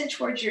armpits in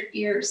towards your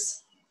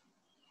ears.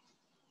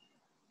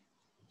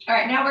 All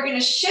right, now we're going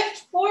to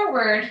shift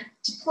forward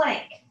to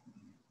plank.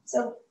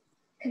 So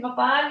come up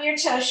on your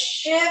toes,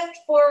 shift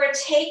forward,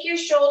 take your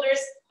shoulders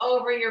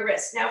over your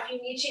wrists. Now, if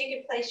you need to, you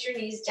can place your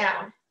knees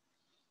down.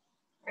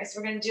 All right, so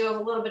we're going to do a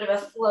little bit of a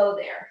flow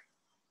there.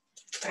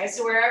 All right,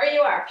 so wherever you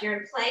are, if you're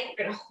in plank,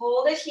 we're going to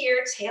hold it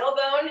here.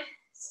 Tailbone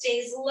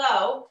stays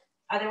low.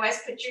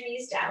 Otherwise, put your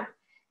knees down.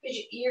 Because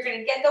you're going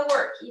to get the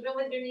work, even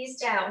with your knees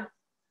down,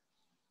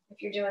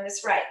 if you're doing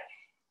this right.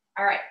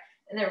 All right,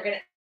 and then we're going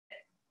to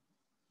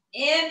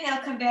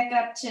inhale, come back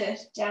up to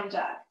down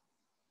dog.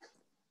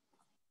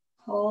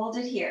 Hold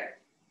it here.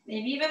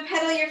 Maybe even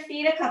pedal your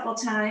feet a couple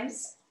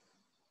times.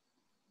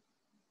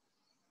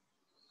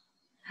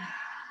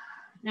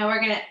 Now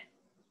we're going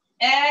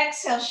to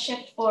exhale,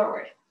 shift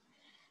forward.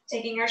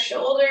 Taking our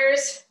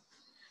shoulders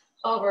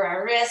over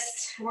our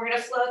wrists. We're going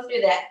to flow through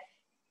that.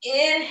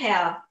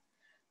 Inhale,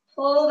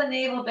 pull the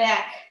navel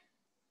back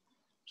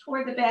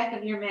toward the back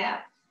of your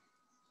mat.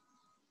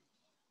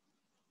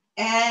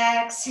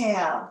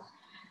 Exhale,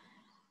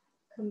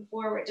 come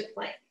forward to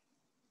plank.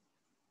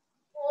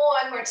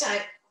 One more time.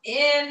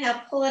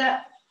 Inhale, pull it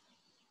up.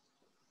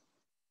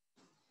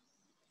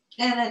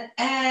 And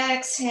then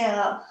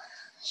exhale,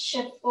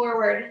 shift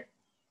forward.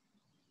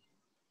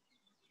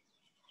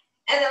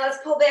 And then let's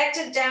pull back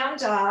to down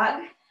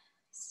dog.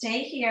 Stay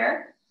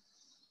here.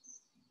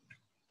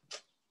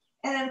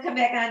 And then come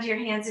back onto your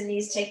hands and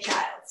knees, take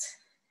child's.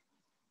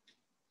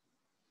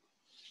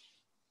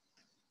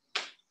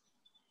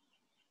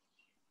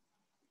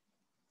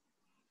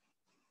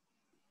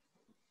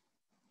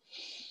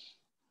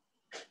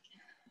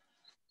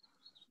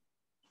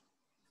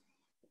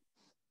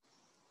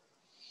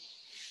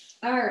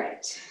 All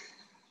right.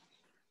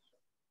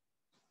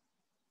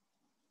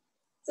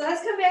 So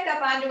let's come back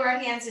up onto our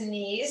hands and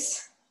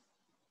knees.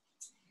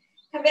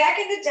 Come back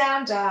into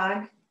down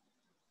dog.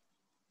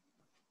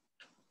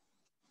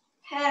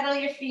 Paddle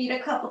your feet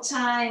a couple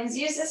times.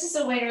 Use this as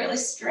a way to really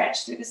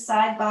stretch through the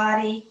side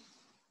body.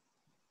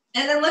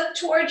 And then look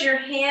towards your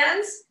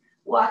hands.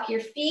 Walk your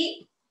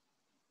feet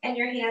and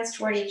your hands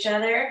toward each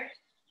other.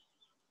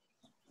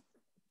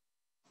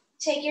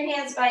 Take your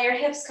hands by your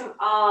hips, come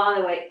all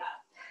the way up.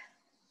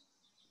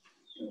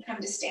 And come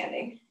to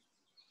standing.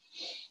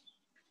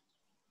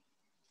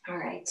 All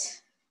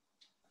right.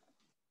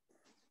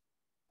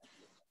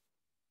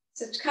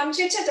 So come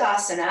to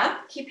Tadasana.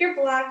 Keep your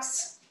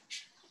blocks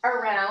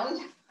around.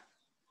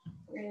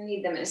 We're gonna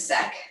need them in a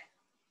sec.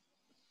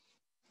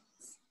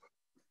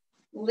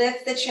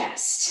 Lift the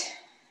chest.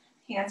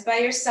 Hands by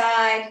your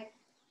side.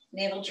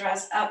 Navel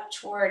draws up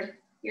toward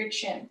your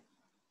chin.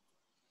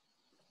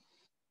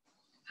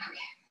 Okay.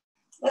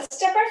 Let's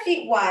step our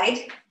feet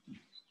wide.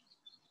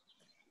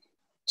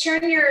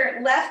 Turn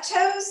your left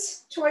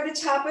toes toward the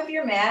top of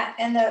your mat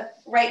and the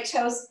right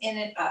toes in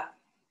and up.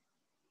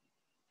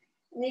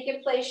 And you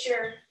can place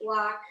your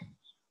block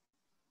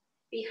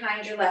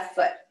behind your left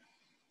foot.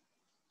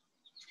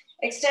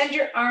 Extend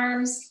your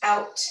arms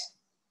out.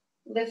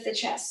 Lift the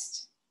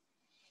chest.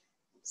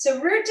 So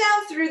root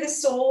down through the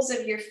soles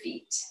of your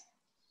feet.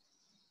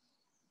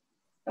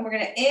 And we're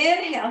going to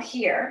inhale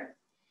here.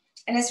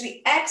 And as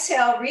we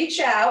exhale, reach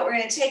out. We're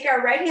going to take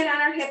our right hand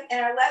on our hip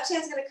and our left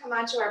hand is going to come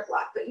onto our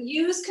block. But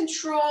use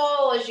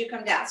control as you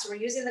come down. So we're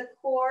using the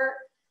core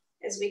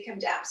as we come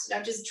down. So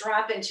don't just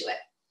drop into it.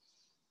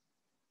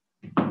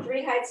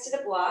 3 heights to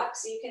the block.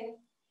 So you can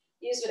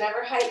use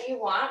whatever height you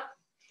want.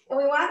 And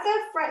we want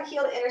the front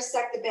heel to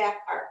intersect the back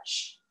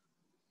arch.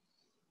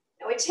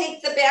 And we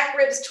take the back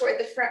ribs toward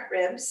the front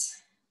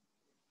ribs,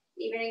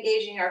 even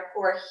engaging our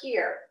core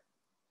here.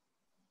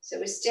 So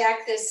we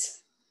stack this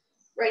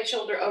right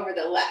shoulder over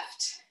the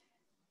left.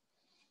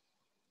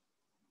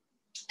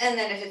 And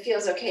then if it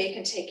feels okay, you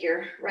can take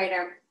your right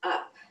arm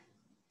up.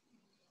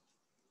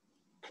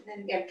 And then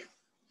again,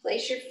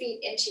 place your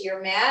feet into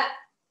your mat.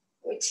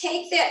 We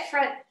take that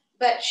front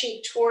butt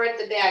cheek toward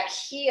the back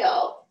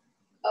heel.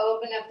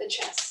 Open up the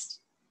chest.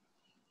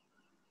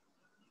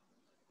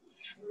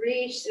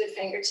 Reach to the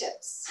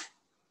fingertips.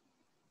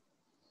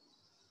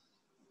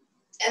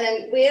 And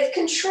then with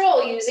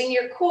control, using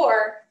your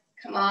core,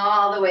 come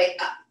all the way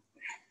up.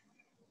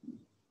 And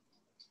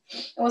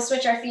we'll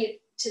switch our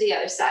feet to the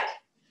other side.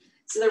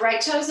 So the right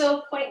toes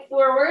will point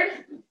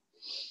forward.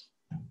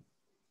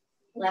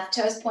 Left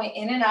toes point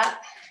in and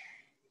up.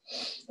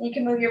 You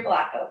can move your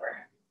block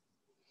over.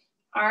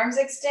 Arms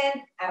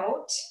extend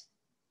out.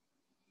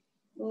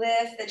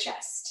 Lift the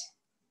chest.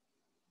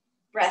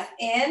 Breath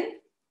in.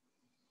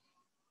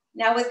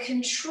 Now with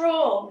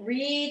control,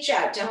 reach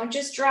out. Don't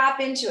just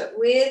drop into it.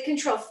 With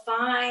control,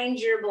 find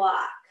your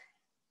block.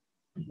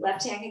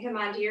 Left hand can come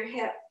onto your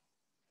hip.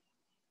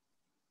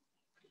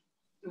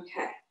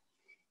 Okay.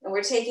 And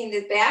we're taking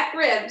the back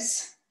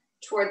ribs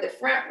toward the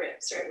front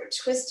ribs, right? We're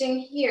twisting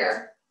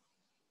here.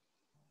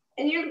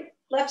 And your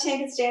left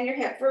hand can stay on your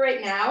hip for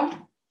right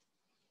now.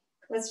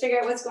 Let's figure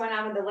out what's going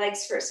on with the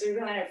legs first. So we're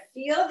going to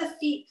feel the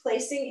feet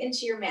placing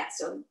into your mat.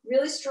 So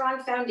really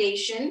strong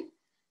foundation.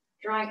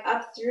 Drawing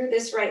up through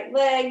this right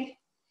leg,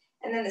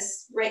 and then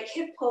this right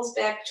hip pulls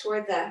back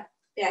toward the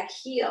back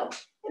heel.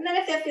 And then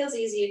if that feels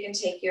easy, you can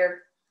take your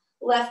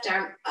left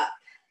arm up.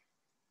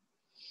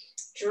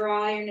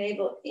 Draw your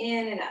navel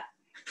in and up.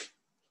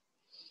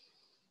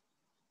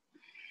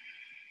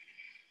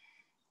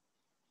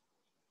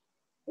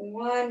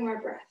 One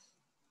more breath.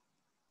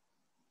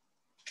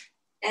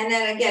 And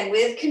then again,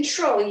 with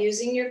control,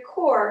 using your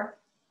core,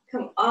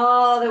 come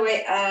all the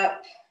way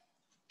up.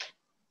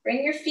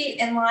 Bring your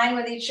feet in line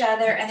with each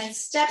other and then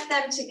step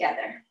them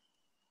together.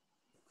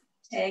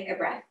 Take a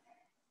breath.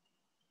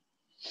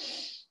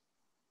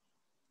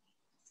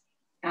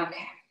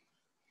 Okay.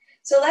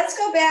 So let's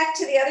go back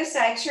to the other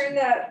side.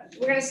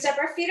 We're going to step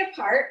our feet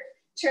apart.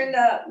 Turn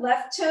the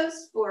left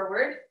toes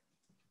forward.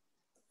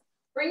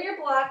 Bring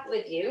your block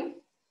with you.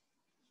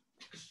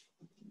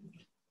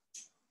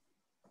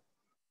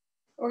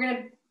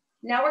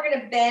 Now we're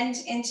going to bend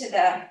into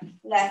the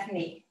left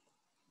knee.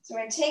 So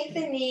we're going to take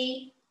the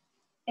knee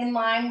in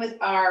line with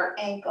our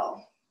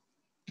ankle.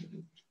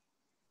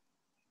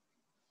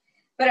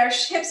 But our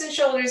hips and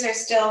shoulders are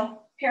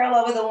still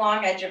parallel with the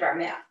long edge of our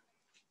mat.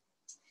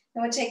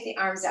 Then we'll take the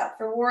arms out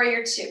for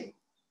warrior 2.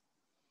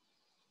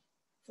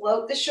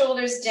 Float the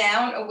shoulders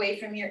down away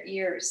from your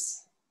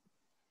ears.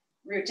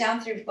 Root down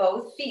through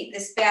both feet.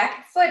 This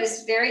back foot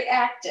is very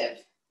active.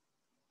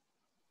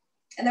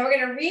 And then we're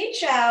going to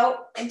reach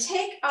out and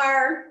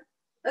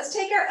let's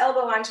take our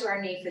elbow onto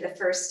our knee for the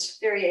first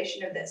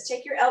variation of this.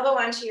 Take your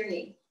elbow onto your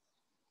knee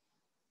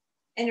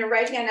and your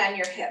right hand on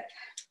your hip.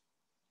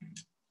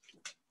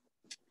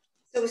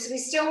 So we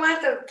still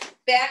want the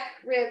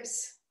back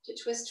ribs to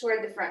twist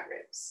toward the front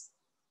ribs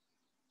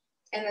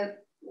and the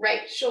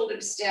right shoulder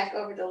to stack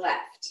over the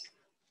left.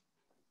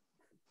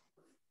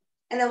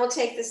 And then we'll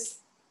take this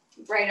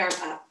right arm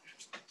up.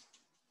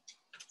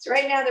 So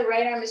right now the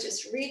right arm is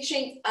just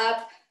reaching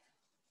up.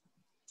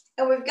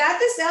 And we've got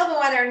this elbow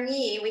on our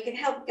knee. We can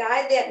help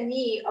guide that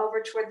knee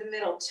over toward the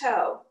middle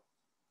toe.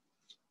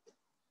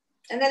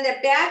 And then the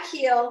back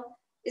heel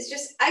is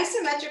just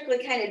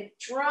isometrically kind of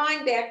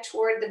drawing back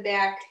toward the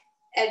back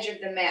edge of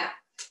the mat.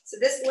 So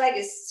this leg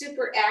is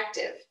super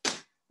active,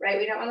 right?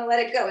 We don't want to let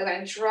it go. We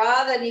want to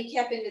draw the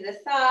kneecap into the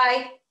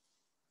thigh.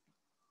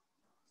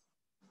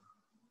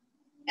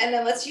 And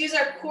then let's use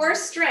our core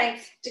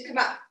strength to come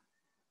up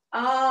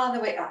all the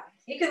way up.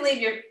 You can leave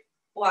your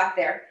block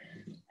there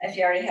if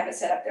you already have it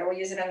set up there. We'll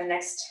use it on the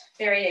next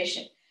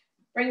variation.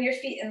 Bring your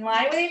feet in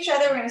line with each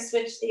other. We're going to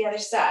switch to the other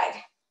side.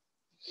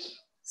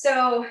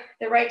 So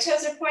the right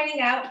toes are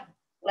pointing out,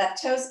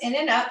 left toes in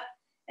and up,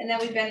 and then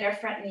we bend our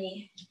front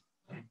knee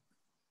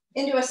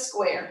into a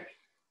square.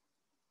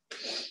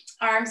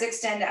 Arms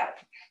extend out.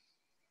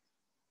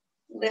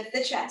 Lift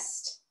the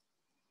chest.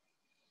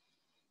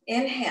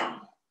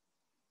 Inhale.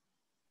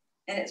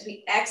 And as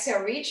we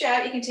exhale, reach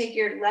out. You can take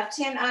your left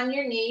hand on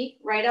your knee,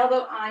 right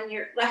elbow on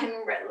your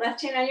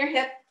left hand on your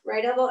hip,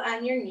 right elbow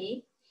on your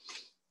knee.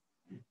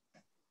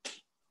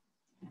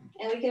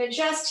 And we can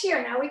adjust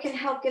here. Now we can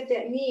help get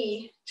that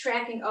knee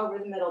tracking over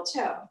the middle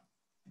toe.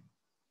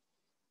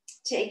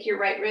 Take your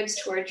right ribs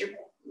toward your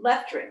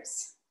left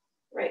ribs.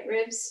 Right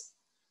ribs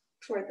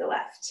toward the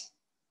left.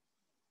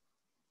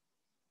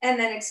 And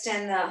then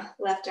extend the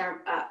left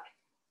arm up.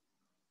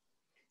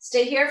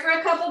 Stay here for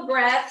a couple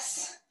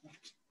breaths.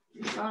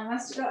 One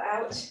wants to go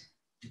out. Is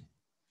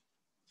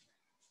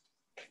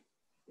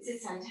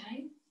it sun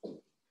time?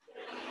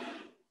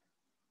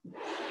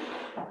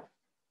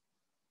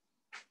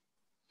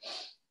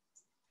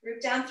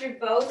 Root down through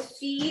both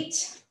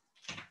feet.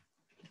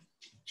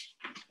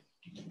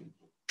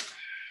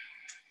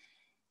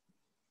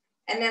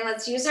 And then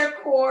let's use our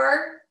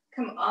core.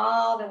 Come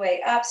all the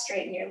way up,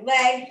 straighten your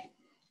leg.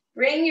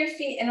 Bring your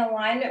feet in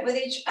alignment with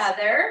each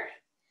other.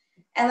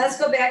 And let's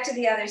go back to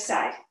the other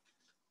side.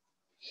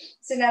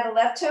 So now the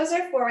left toes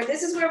are forward.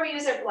 This is where we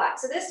use our block.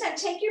 So this time,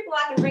 take your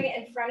block and bring it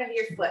in front of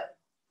your foot.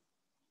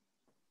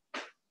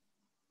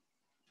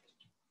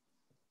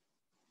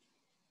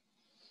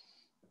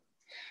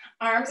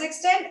 Arms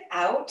extend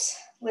out,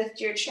 lift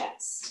your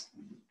chest.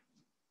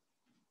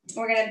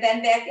 We're going to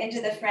bend back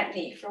into the front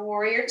knee for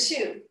warrior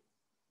two.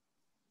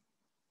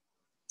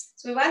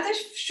 So we want the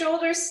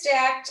shoulders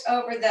stacked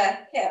over the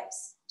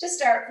hips to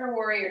start for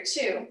warrior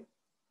two.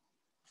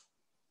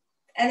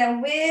 And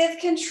then with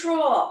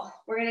control,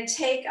 we're going to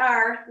take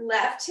our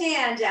left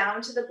hand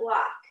down to the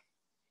block.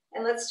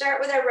 And let's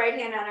start with our right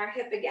hand on our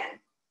hip again.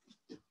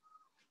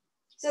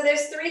 So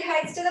there's 3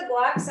 heights to the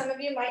block. Some of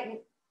you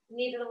might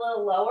need it a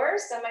little lower.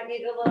 Some might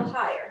need it a little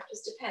higher.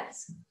 Just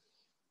depends.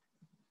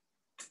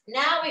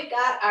 Now we've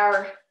got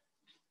our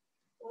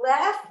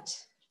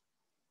left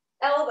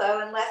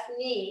elbow and left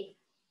knee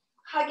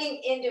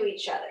hugging into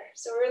each other.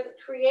 So we're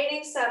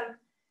creating some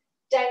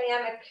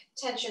dynamic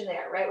tension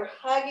there, right? We're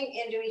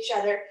hugging into each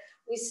other.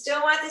 We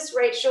still want this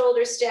right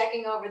shoulder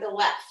stacking over the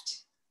left.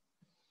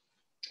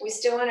 We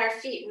still want our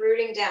feet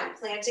rooting down,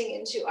 planting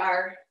into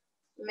our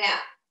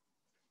mat.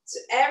 So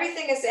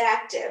everything is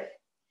active.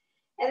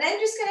 And then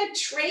just gonna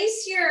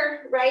trace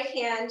your right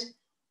hand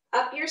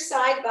up your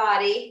side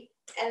body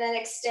and then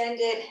extend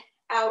it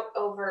out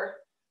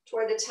over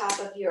toward the top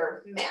of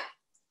your mat.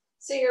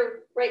 So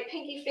your right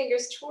pinky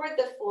finger's toward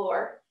the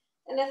floor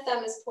and the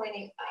thumb is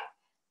pointing up.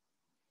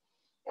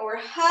 And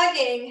we're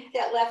hugging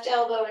that left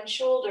elbow and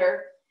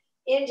shoulder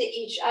into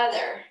each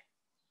other,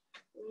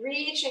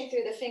 reaching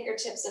through the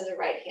fingertips of the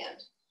right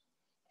hand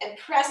and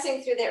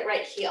pressing through that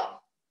right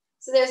heel.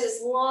 So there's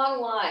this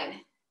long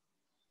line,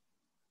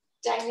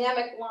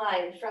 dynamic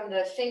line from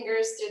the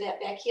fingers through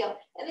that back heel.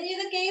 And then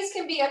the gaze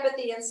can be up at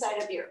the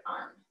inside of your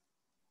arm.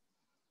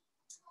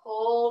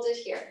 Hold it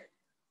here.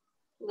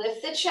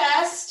 Lift the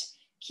chest.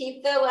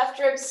 Keep the left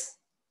ribs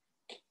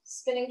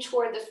spinning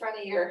toward the front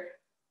of your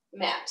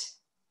mat.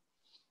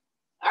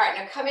 All right,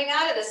 now coming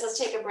out of this, let's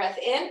take a breath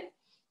in.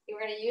 We're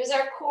going to use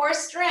our core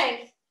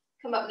strength.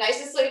 Come up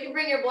nice and slow. You can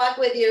bring your block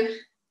with you.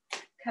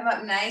 Come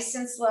up nice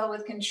and slow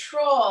with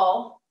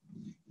control.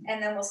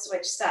 And then we'll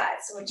switch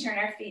sides. So we'll turn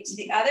our feet to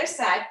the other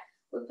side.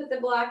 We'll put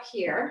the block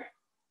here.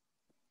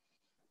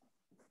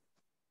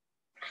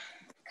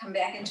 Come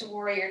back into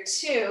warrior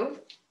two.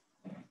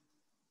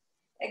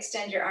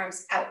 Extend your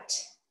arms out.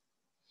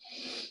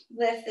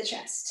 Lift the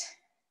chest.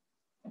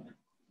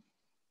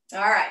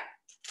 All right.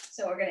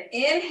 So we're going to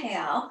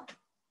inhale,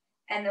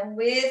 and then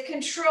with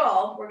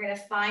control, we're going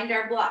to find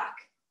our block.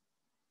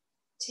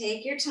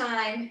 Take your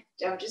time.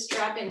 Don't just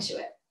drop into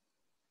it.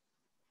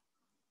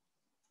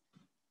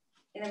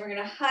 And then we're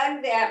going to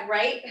hug that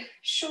right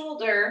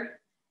shoulder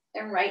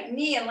and right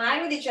knee in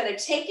line with each other,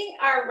 taking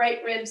our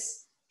right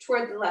ribs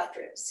toward the left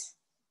ribs.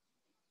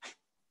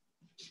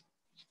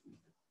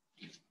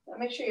 So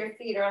make sure your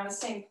feet are on the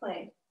same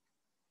plane.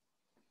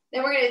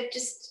 Then we're going to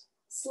just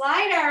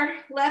slide our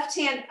left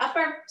hand up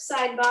our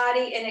side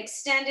body and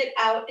extend it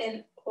out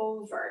and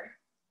over.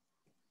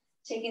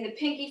 Taking the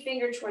pinky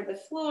finger toward the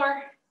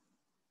floor,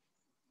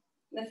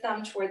 the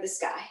thumb toward the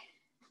sky.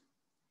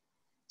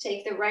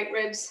 Take the right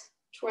ribs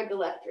toward the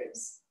left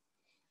ribs.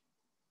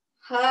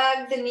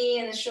 Hug the knee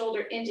and the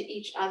shoulder into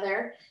each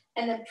other,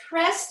 and then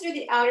press through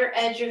the outer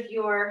edge of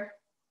your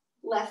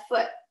left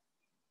foot.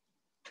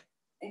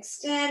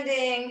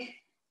 Extending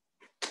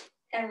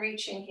and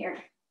reaching here.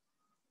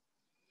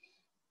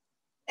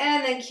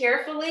 And then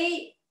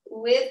carefully,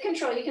 with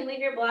control, you can leave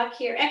your block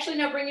here. Actually,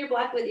 no, bring your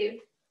block with you.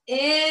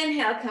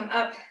 Inhale, come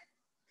up.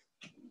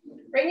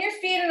 Bring your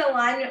feet in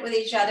alignment with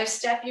each other.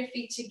 Step your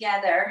feet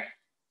together.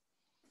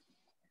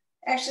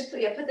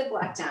 Actually, put the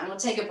block down. We'll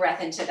take a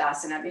breath into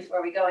Tadasana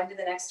before we go into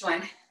the next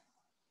one.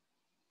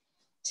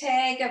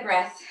 Take a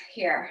breath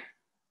here.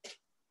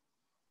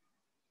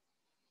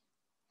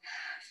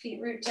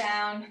 Feet root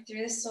down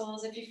through the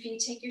soles of your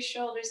feet. Take your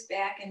shoulders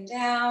back and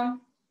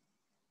down.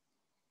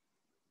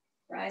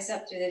 Rise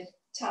up through the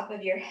top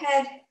of your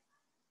head.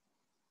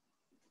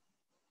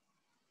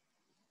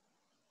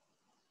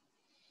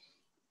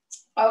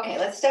 Okay,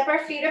 let's step our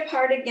feet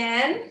apart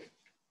again.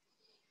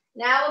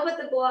 Now we'll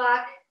put the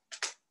block.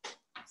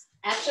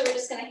 Actually, we're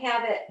just going to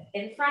have it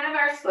in front of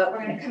our foot.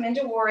 We're going to come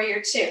into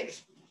warrior two.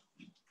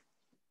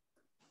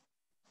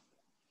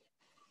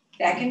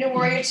 Back into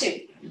warrior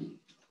two.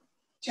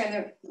 Turn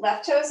the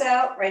left toes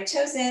out, right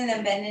toes in,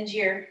 then bend into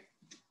your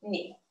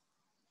knee.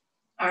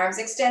 Arms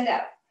extend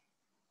out.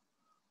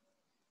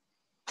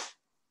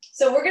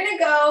 So we're going to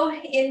go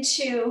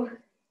into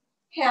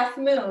half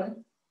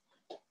moon.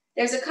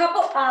 There's a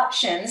couple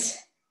options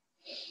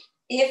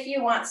if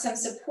you want some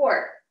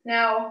support.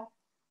 Now,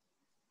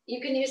 you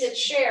can use a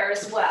chair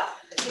as well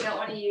if you don't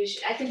want to use,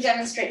 I can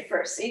demonstrate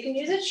first. So you can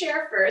use a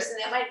chair first,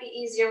 and that might be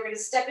easier. We're going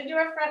to step into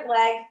our front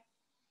leg,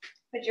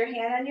 put your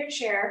hand on your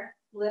chair,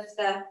 lift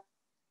the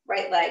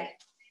right leg,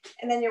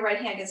 and then your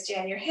right hand can stay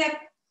on your hip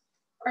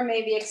or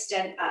maybe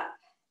extend up.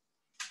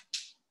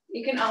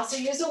 You can also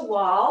use a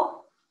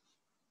wall.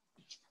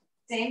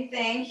 Same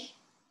thing.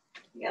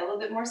 You got a little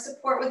bit more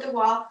support with the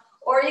wall,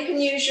 or you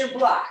can use your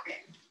block.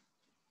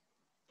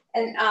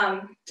 And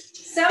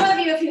some of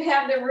you, if you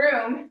have the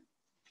room,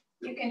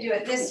 you can do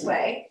it this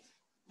way.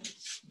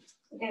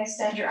 You can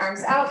extend your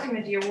arms out, come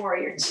into your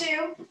warrior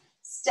two,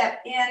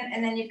 step in,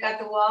 and then you've got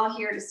the wall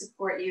here to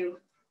support you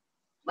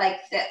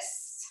like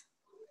this.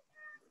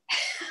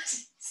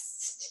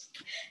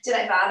 Did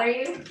I bother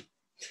you?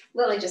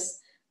 Lily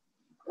just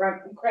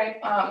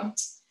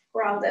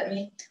growled at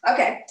me.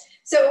 Okay,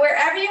 so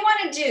wherever you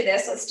want to do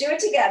this, let's do it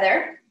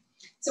together.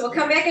 So we'll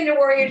come back into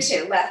warrior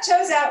two. Left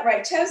toes out,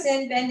 right toes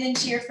in, bend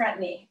into your front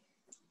knee.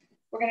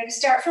 We're going to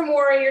start from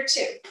warrior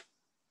two.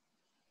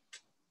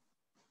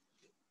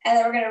 And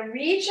then we're going to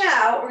reach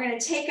out. We're going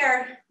to take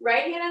our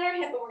right hand on our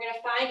hip, and we're going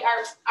to find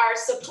our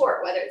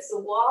support, whether it's the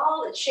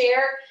wall, the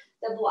chair,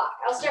 the block.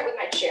 I'll start with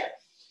my chair.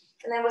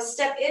 And then we'll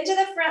step into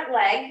the front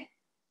leg.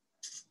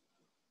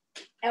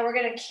 And we're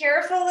going to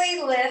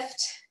carefully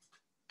lift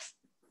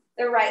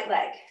the right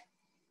leg.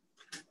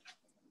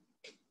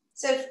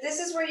 So this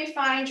is where you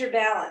find your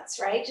balance,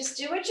 right? Just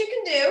do what you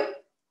can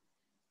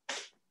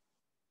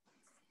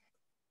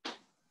do.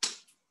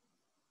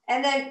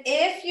 And then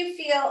if you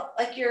feel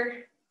like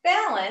you're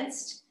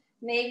balanced,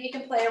 maybe you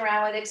can play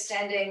around with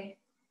extending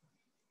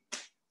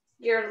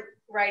your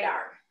right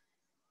arm.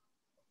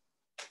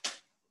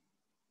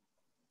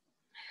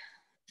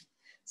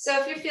 So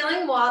if you're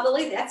feeling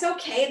wobbly, that's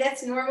okay,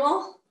 that's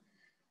normal.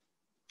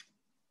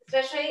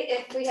 Especially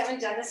if we haven't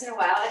done this in a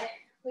while.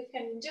 We've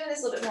been doing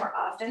this a little bit more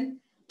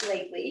often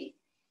lately,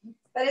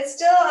 but it's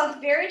still a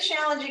very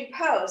challenging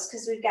pose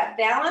because we've got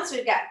balance,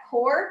 we've got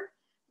core,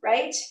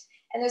 right?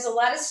 And there's a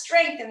lot of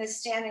strength in this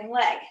standing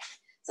leg.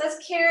 So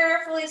let's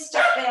carefully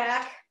step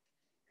back,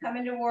 come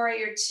into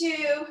warrior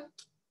two,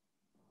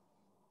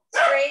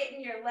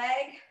 straighten your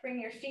leg, bring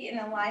your feet in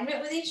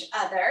alignment with each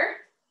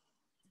other,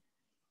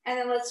 and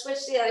then let's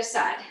switch to the other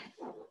side.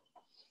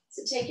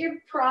 So take your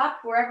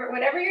prop,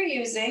 whatever you're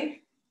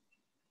using,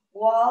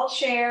 wall,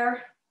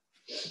 chair,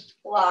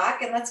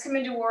 block, and let's come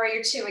into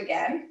warrior two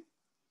again.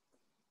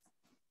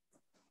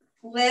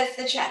 Lift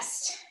the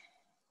chest.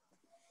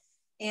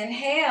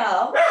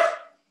 Inhale.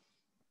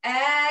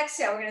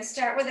 Exhale. We're going to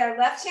start with our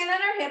left hand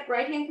on our hip.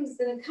 Right hand is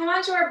going to come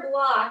onto our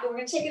block, and we're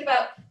going to take it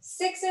about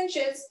 6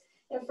 inches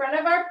in front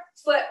of our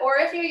foot, or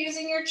if you're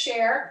using your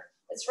chair,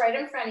 it's right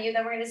in front of you.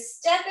 Then we're going to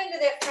step into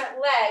that front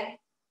leg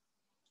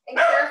and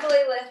carefully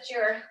lift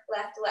your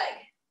left leg.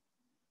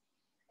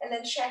 And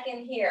then check in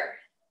here.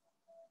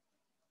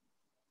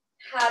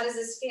 How does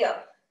this feel?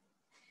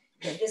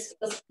 If this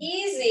feels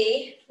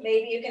easy,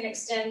 maybe you can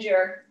extend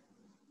your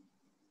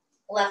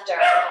left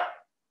arm.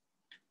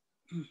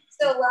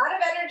 So a lot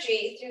of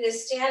energy through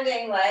this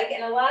standing leg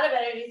and a lot of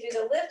energy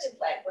through the lifted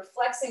leg. We're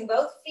flexing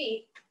both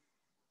feet,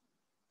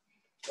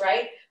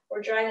 right?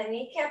 We're drawing the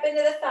kneecap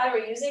into the thigh.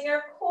 We're using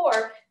our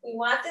core. We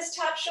want this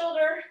top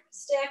shoulder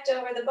stacked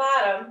over the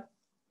bottom.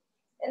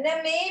 And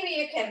then maybe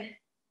you can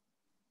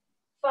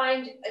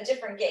find a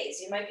different gaze.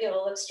 You might be able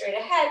to look straight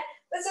ahead,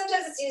 but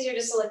sometimes it's easier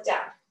just to look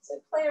down.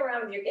 So play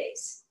around with your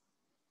gaze.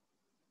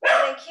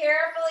 And then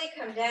carefully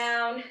come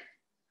down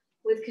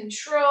with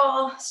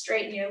control,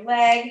 straighten your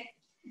leg,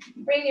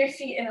 bring your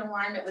feet in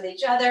alignment with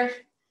each other.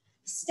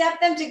 step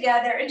them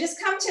together and just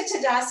come to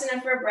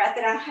Tadasana for a breath,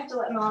 and I'll have to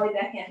let Molly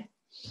back in.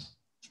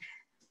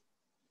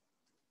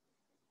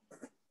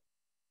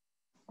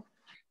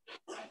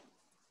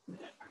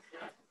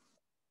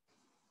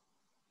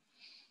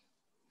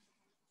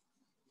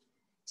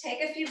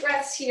 Take a few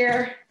breaths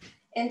here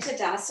in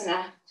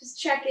Tadasana.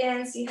 Just check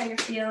in, see how you're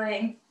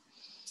feeling.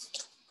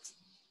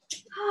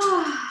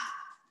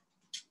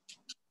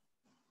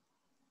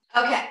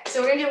 Okay,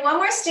 so we're gonna do one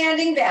more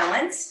standing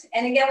balance.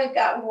 And again, we've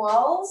got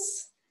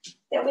walls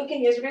that we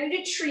can use. We're gonna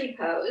do tree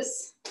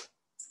pose.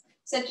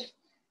 So,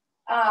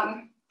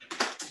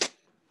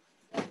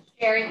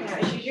 chair, you can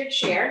always use your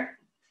chair.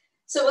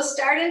 So we'll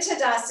start in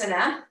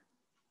Tadasana.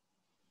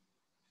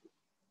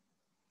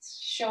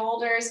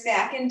 Shoulders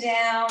back and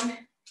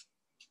down.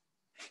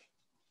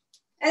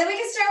 And then we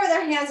can start with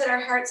our hands at our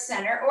heart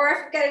center, or if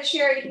you've got a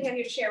chair, you can have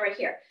your chair right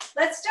here.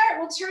 Let's start,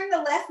 we'll turn the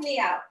left knee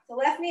out. The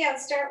left knee out,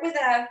 start with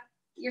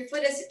your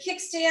foot as a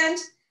kickstand,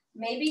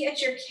 maybe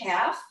at your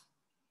calf,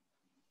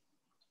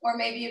 or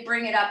maybe you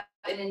bring it up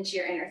and into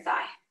your inner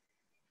thigh.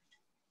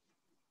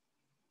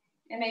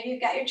 And maybe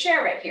you've got your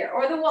chair right here,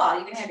 or the wall.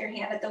 You can have your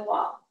hand at the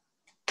wall.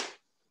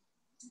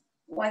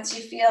 Once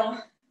you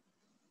feel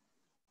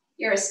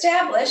you're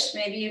established,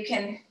 maybe you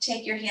can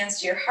take your hands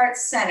to your heart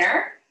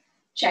center.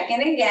 Check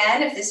in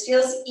again. If this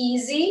feels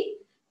easy,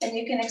 then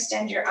you can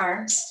extend your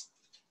arms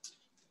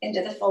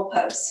into the full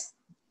pose.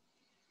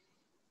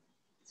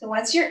 So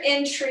once you're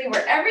in tree,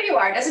 wherever you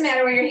are, doesn't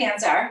matter where your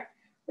hands are,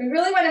 we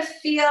really want to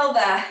feel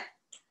the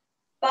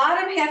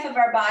bottom half of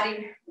our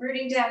body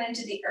rooting down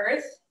into the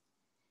earth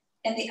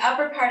and the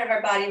upper part of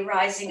our body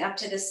rising up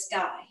to the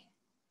sky.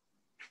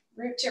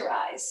 Root to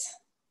rise.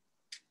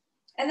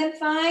 And then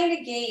find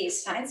a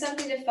gaze, find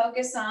something to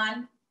focus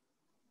on.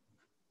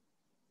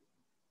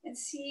 And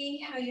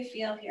see how you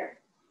feel here.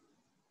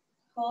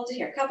 Hold it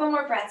here. A couple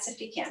more breaths if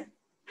you can.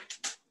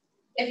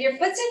 If your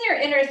foot's in your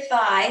inner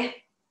thigh,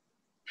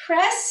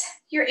 press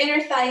your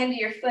inner thigh into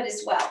your foot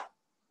as well.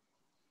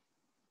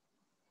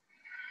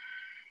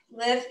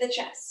 Lift the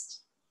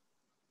chest.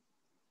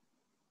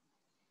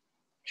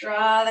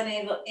 Draw the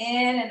navel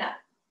in and up.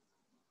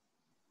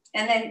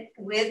 And then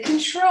with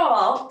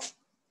control,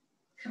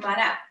 come on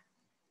out.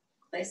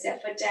 Place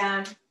that foot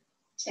down.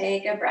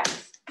 Take a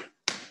breath.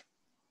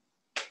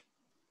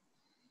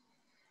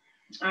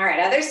 All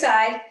right, other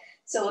side.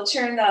 So we'll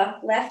turn the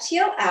left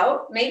heel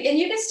out, maybe, and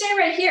you can stay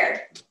right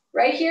here.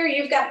 Right here,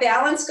 you've got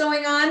balance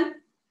going on,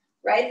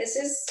 right? This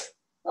is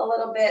a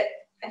little bit,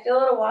 I feel a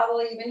little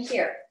wobbly even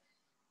here.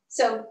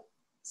 So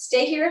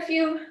stay here if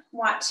you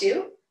want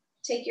to.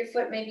 Take your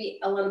foot maybe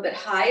a little bit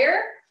higher,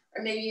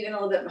 or maybe even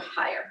a little bit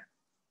higher.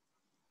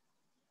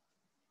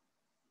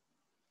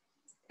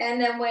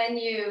 And then when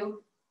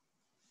you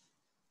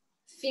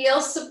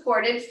feel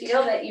supported,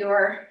 feel that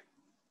you're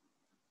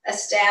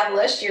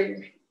established, your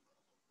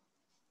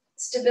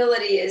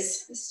stability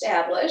is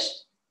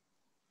established.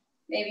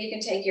 Maybe you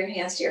can take your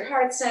hands to your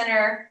heart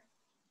center,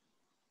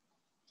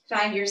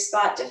 find your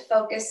spot to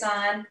focus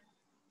on,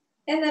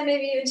 and then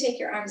maybe even take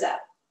your arms up.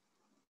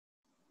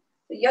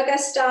 The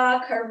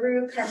Yogastha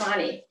Karu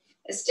Karmani.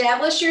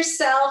 Establish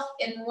yourself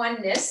in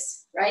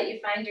oneness, right?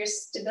 You find your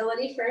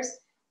stability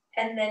first,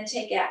 and then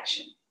take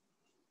action.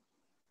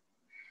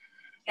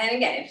 And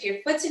again, if your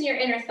foot's in your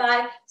inner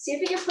thigh, see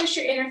if you can push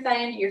your inner thigh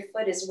into your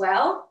foot as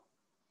well.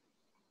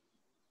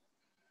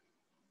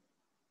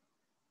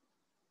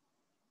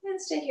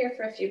 And stay here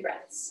for a few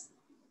breaths.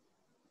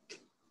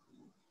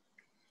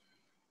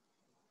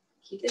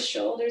 Keep the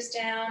shoulders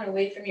down,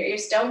 away from your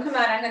ears. Don't come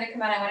out, I'm gonna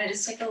come out. I wanna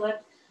just take a look.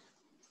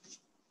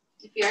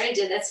 If you already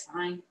did, that's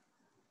fine.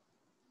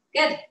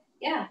 Good,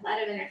 yeah, a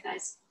lot of inner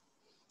thighs.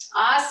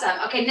 Awesome,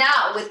 okay,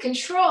 now with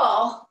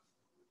control,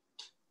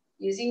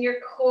 using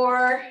your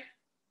core,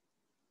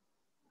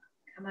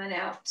 come on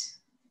out.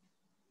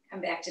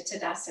 Come back to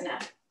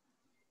Tadasana.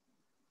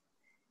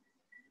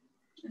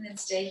 And then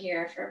stay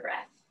here for a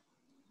breath.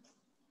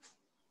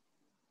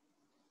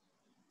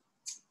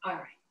 All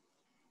right.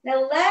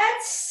 Now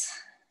let's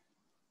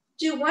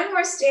do one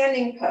more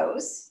standing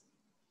pose.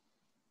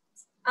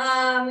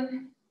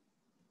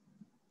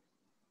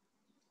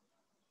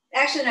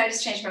 Actually, no, I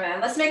just changed my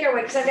mind. Let's make our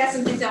way, because I've got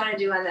some things I want to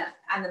do on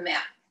the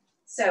mat.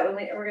 So we're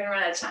going to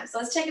run out of time. So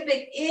let's take a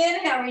big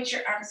inhale, reach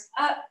your arms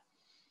up.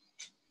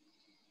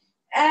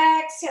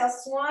 Exhale,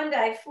 swan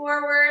dive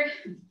forward,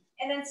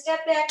 and then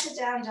step back to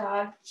down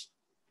dog.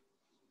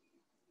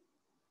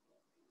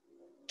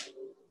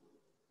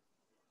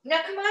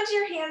 Now come onto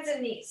your hands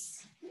and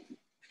knees.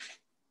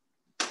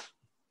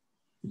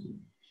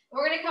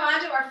 We're going to come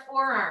onto our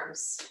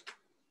forearms.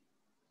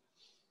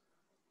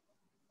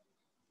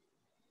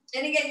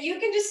 And again, you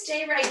can just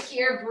stay right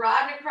here,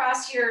 broaden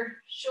across your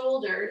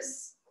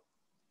shoulders,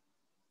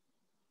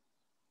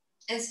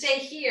 and stay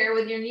here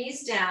with your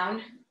knees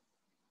down.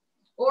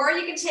 Or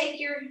you can take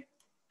your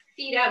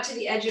feet out to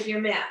the edge of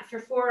your mat for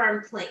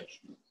forearm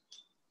plank.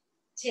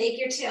 Take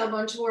your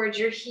tailbone towards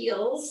your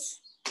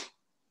heels.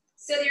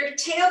 So your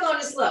tailbone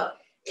is low.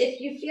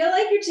 If you feel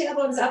like your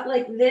tailbone's up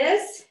like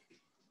this,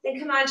 then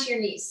come onto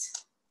your knees.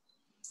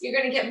 you're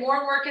going to get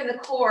more work in the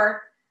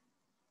core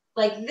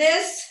like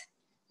this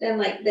than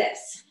like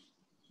this.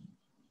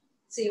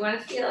 So you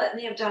want to feel it in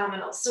the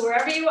abdominals. So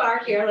wherever you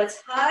are here,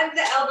 let's hug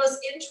the elbows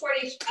in toward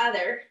each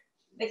other,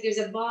 like there's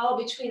a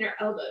ball between our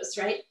elbows,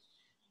 right?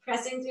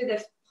 Pressing through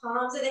the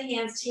palms of the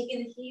hands, taking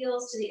the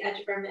heels to the edge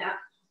of our mat.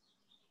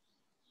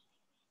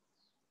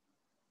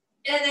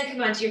 And then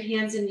come onto your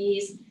hands and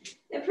knees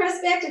and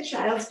press back to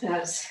child's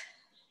pose.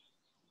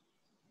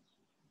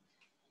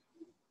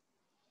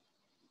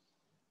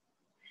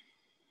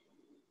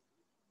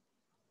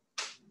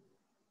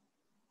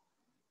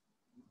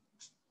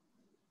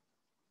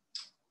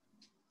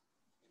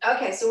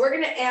 Okay, so we're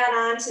going to add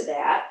on to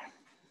that.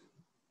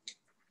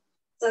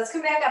 So let's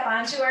come back up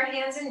onto our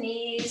hands and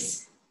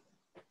knees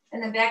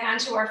and then back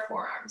onto our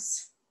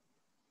forearms.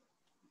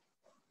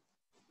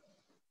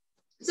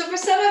 So for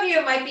some of you,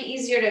 it might be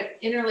easier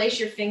to interlace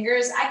your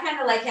fingers. I kind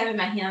of like having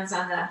my hands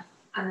on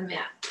the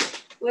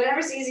mat.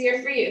 Whatever's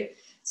easier for you.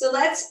 So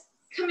let's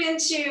come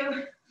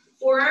into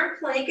forearm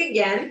plank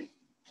again.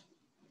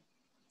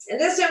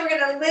 And this time we're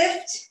going to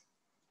lift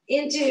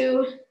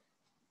into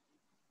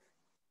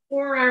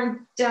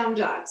forearm down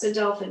dog, so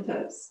dolphin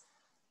pose.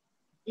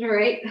 All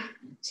right,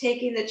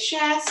 taking the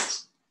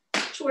chest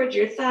towards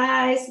your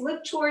thighs,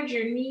 look towards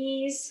your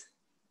knees.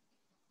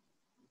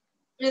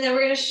 And then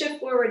we're going to shift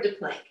forward to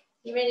plank.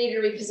 You may need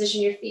to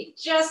reposition your feet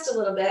just a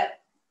little bit.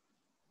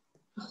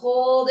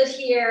 Hold it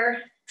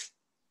here.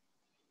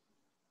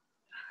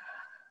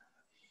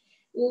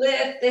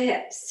 Lift the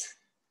hips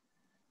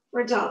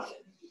for dolphin.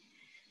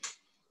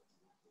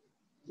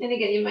 And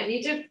again, you might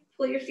need to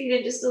pull your feet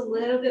in just a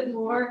little bit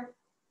more.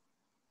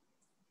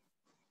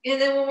 And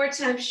then one more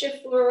time,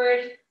 shift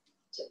forward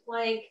to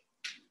plank,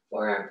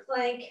 forearm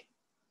plank.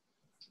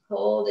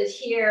 Hold it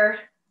here.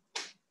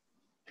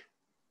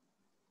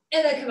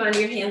 And then come onto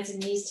your hands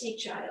and knees, take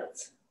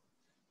child's.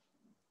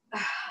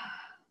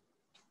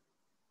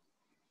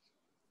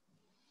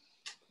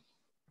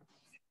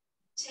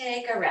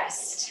 Take a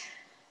rest.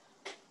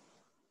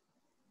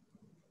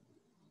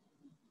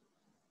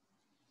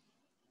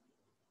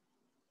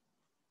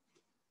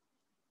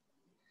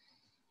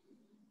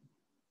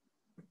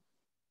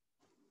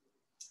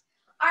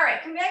 All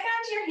right, come back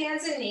onto your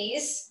hands and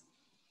knees.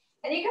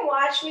 And you can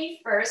watch me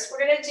first. We're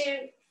gonna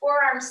do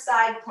forearm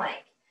side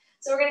plank.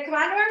 So we're gonna come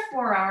onto our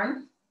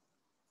forearm.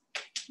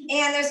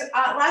 And there's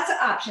lots of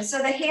options. So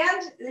the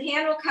hand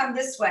will come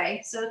this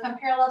way. So it'll come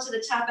parallel to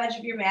the top edge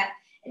of your mat.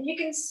 And you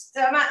can,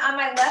 so I'm on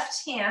my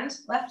left hand,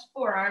 left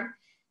forearm,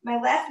 my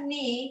left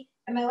knee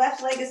and my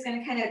left leg is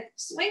gonna kind of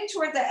swing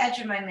toward the edge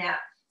of my mat.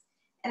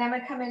 And I'm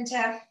gonna come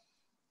into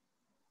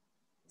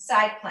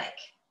side plank,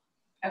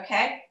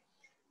 okay?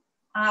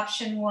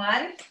 Option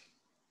one,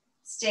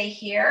 stay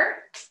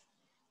here.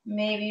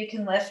 Maybe you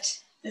can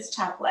lift this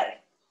top leg.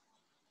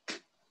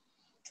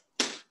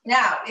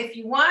 Now, if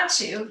you want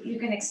to, you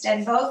can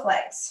extend both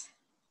legs.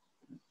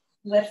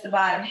 Lift the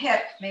bottom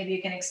hip, maybe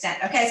you can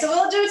extend. Okay, so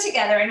we'll do it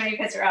together. I know you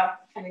guys are all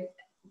kind of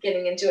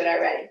getting into it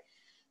already.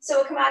 So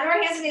we'll come onto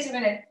our hands and knees. We're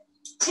gonna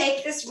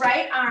take this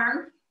left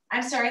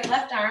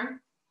arm.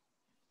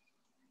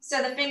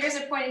 So the fingers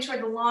are pointing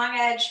toward the long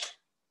edge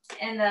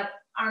and the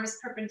arm is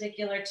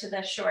perpendicular to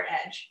the short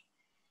edge.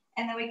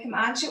 And then we come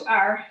onto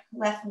our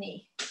left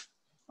knee.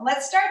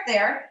 Let's start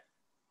there.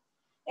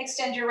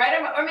 Extend your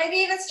right arm, or maybe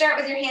even start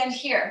with your hand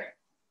here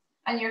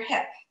on your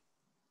hip.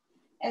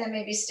 And then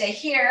maybe stay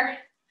here,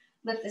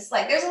 lift this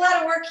leg. There's a lot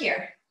of work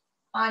here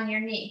on your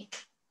knee.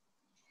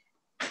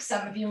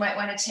 Some of you might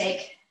want to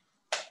take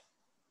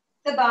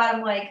the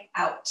bottom leg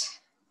out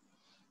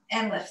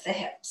and lift the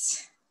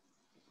hips.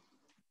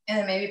 And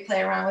then maybe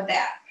play around with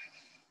that.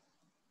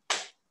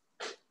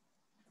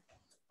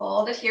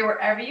 Hold it here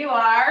wherever you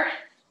are.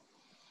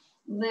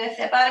 Lift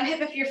that bottom hip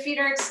if your feet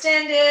are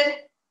extended.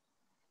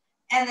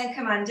 And then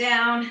come on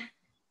down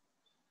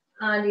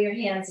onto your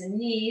hands and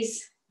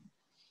knees.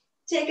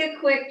 Take a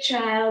quick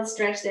child,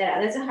 stretch that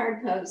out. That's a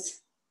hard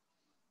pose.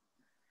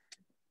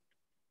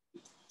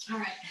 All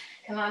right,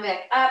 come on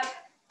back up.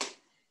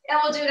 And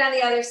we'll do it on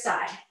the other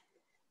side.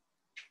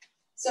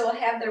 So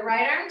we'll have the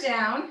right arm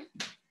down.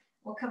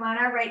 We'll come on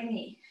our right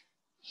knee.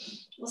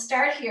 We'll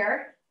start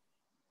here.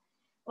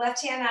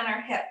 Left hand on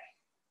our hip.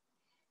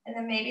 And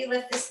then maybe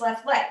lift this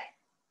left leg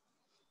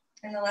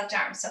and the left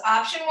arm. So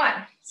option one,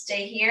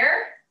 stay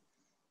here,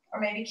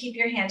 or maybe keep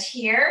your hand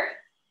here.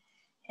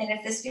 And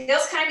if this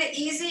feels kind of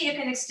easy, you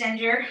can extend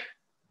your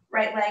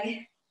right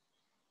leg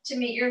to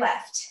meet your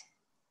left.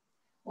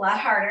 A lot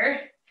harder,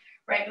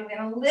 right? But we're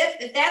gonna lift,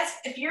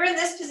 if you're in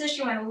this position,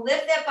 you wanna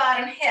lift that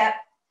bottom hip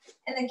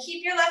and then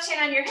keep your left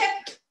hand on your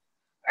hip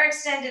or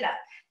extend it up.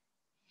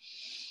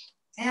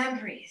 And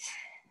breathe.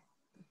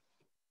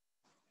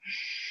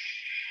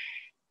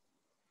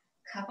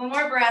 Couple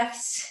more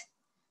breaths.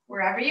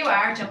 Wherever you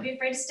are, don't be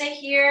afraid to stay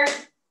here.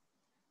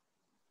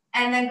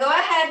 And then go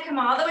ahead, come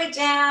all the way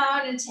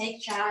down and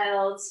take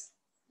child's.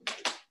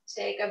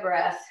 Take a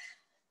breath.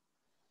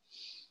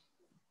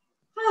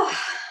 Oh,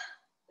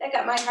 that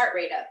got my heart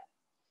rate up.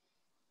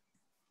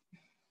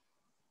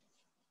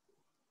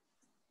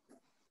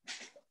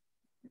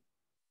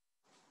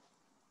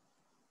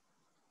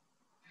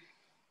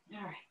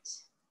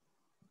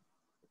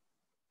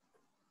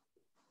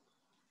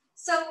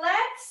 So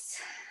let's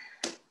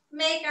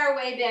make our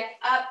way back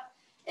up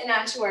and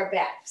onto our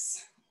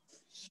backs.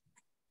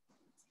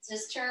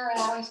 Just turn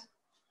around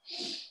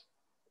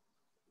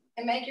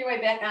and make your way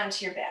back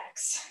onto your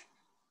backs.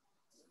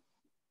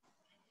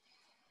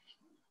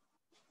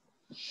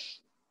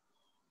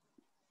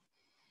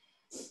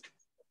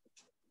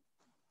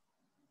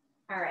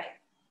 All right.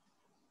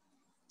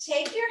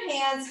 Take your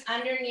hands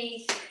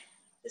underneath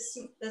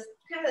the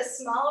kind of the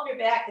small of your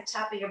back, the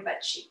top of your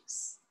butt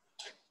cheeks.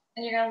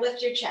 And you're going to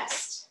lift your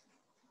chest.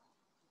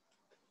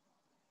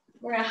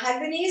 We're going to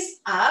hug the knees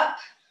up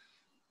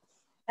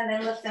and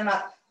then lift them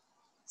up.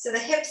 So the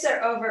hips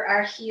are over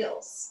our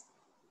heels.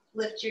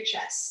 Lift your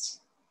chest.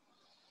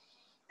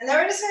 And then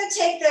we're just going to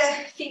take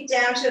the feet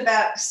down to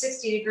about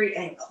 60-degree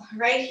angle,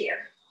 right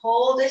here.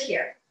 Hold it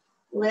here.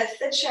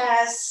 Lift the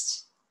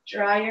chest,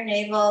 draw your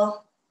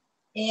navel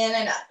in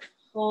and up.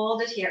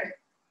 Hold it here.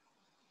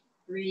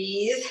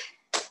 Breathe.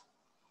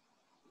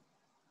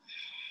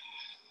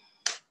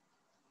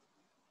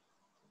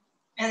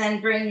 And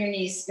then bring your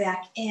knees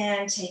back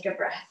in, take a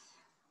breath.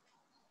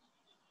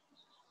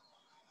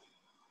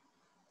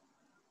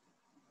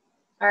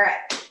 All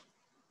right,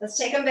 let's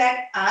take them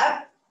back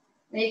up.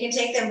 Now you can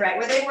take them right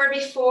where they were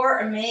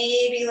before or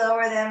maybe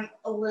lower them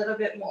a little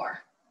bit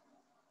more.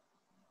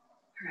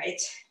 All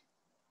right,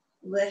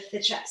 lift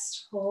the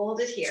chest, hold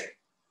it here.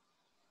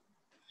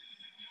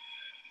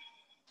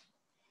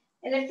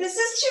 And if this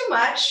is too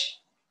much,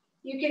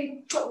 you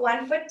can put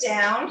one foot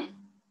down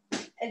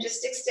and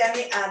just extend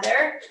the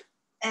other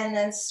and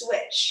then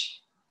switch.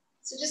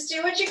 So just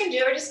do what you can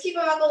do or just keep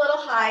them up a little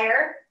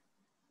higher.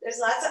 There's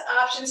lots of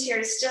options here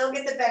to still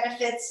get the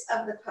benefits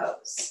of the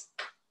pose.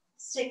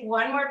 Let's take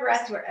one more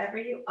breath wherever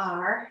you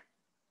are.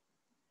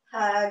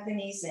 Hug the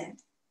knees in.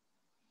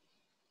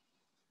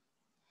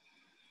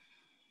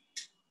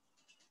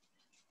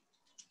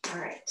 All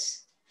right,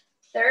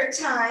 third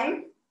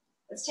time,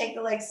 let's take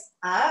the legs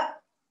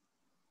up.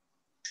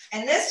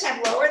 And this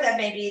time lower them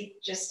maybe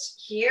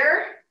just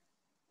here,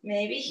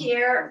 maybe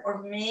here,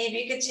 or maybe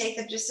you could take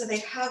them just so they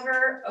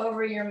hover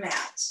over your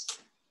mat.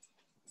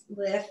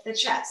 Lift the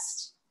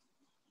chest.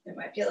 There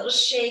might be a little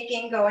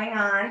shaking going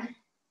on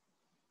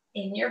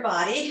in your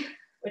body,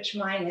 which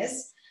mine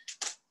is.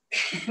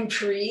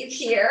 Breathe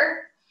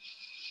here.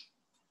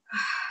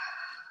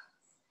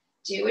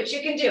 Do what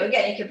you can do.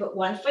 Again, you can put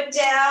one foot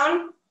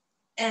down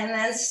and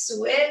then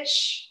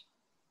switch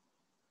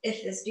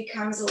if this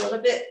becomes a little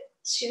bit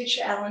too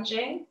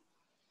challenging.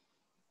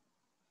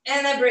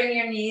 And then bring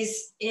your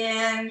knees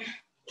in.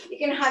 You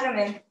can hug them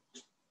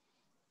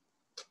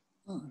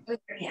in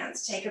with your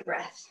hands. Take a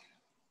breath.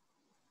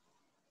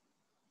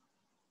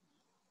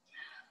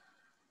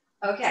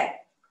 Okay,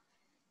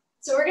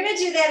 so we're gonna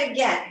do that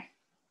again.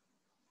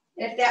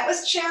 If that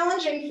was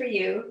challenging for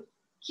you,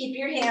 keep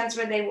your hands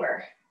where they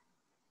were.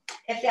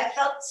 If that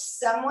felt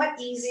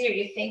somewhat easy or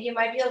you think you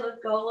might be able to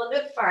go a little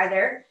bit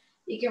farther,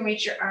 you can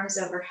reach your arms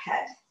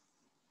overhead.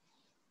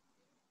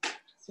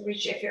 So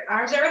reach, if your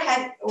arms are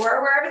overhead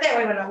or wherever they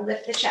are, we wanna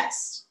lift the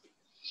chest.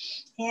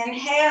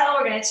 Inhale,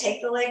 we're gonna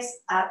take the legs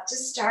up to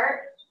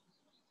start.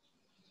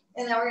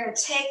 And then we're gonna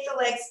take the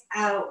legs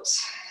out.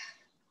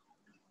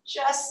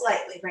 Just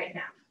slightly right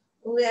now.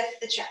 Lift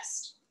the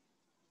chest.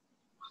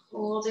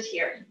 Hold it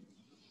here.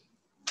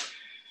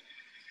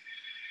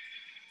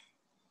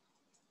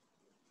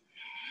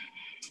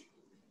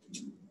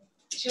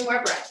 Two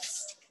more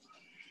breaths.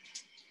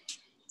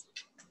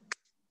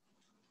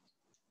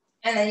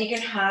 And then you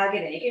can hug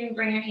it in. You can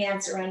bring your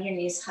hands around your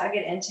knees, hug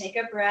it and take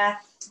a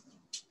breath.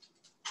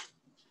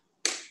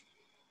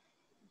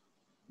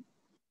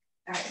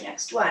 All right,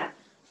 next one.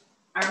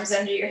 Arms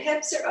under your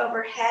hips or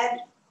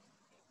overhead.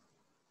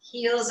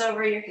 Heels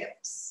over your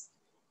hips.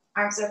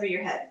 Arms over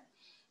your head.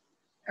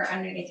 Or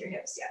underneath your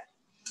hips,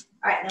 yeah.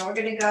 All right, now we're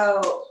gonna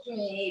go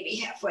maybe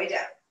halfway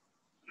down.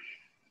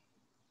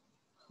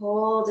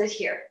 Hold it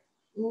here.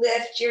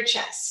 Lift your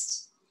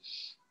chest.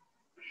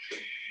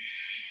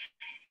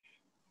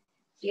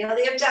 Feel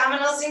the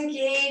abdominals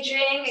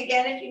engaging.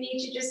 Again, if you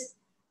need to just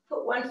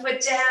put one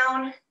foot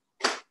down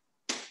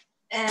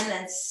and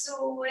then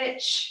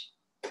switch.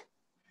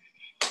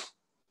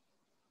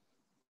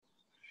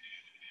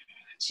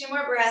 Two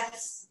more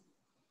breaths.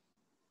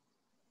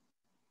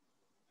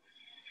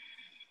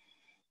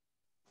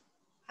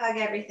 Hug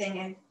everything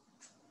in.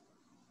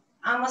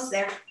 Almost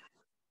there.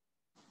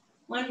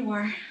 One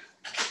more.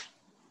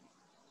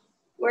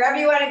 Wherever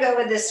you want to go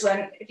with this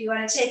one, if you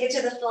want to take it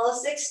to the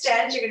fullest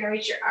extent, you're going to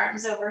reach your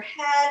arms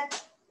overhead,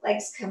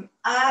 legs come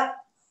up,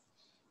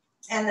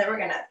 and then we're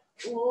going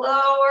to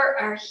lower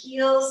our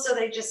heels so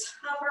they just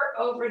hover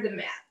over the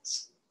mat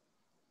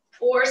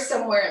or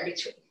somewhere in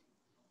between.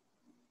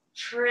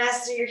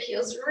 Press through your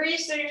heels,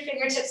 reach through your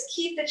fingertips,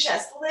 keep the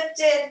chest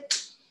lifted,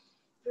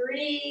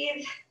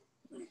 breathe.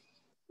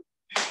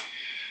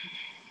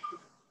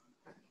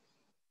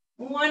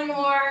 One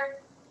more.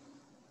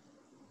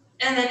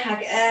 And then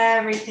hug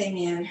everything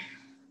in.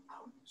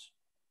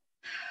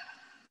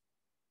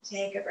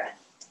 Take a breath.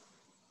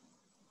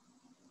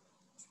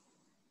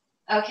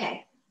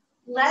 Okay,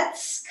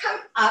 Let's come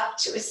up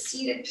to a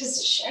seated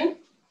position.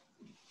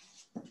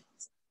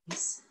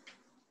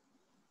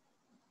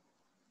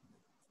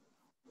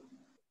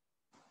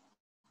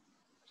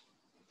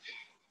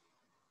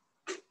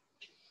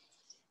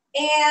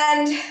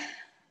 And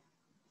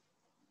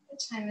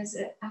what time is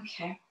it?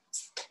 Okay.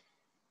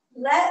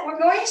 We're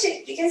going to,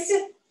 you can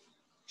sit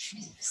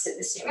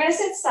this here. We're going to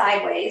sit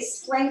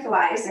sideways,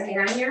 lengthwise, on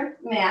your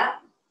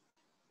mat.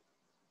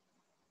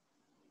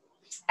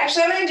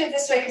 Actually, I'm going to do it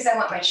this way because I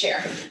want my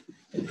chair.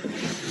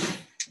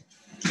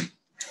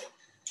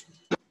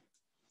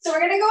 So we're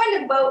going to go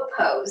into boat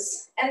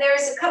pose, and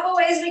there's a couple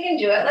ways we can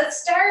do it.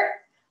 Let's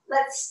start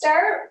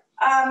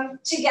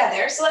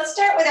together. So let's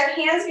start with our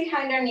hands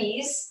behind our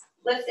knees,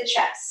 lift the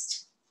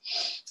chest,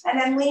 and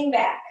then lean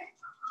back.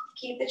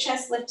 Keep the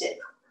chest lifted,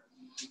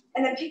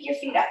 and then pick your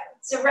feet up.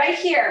 So right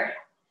here,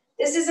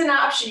 this is an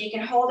option. You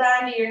can hold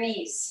on to your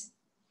knees,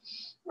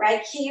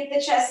 right? Keep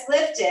the chest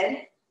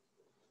lifted.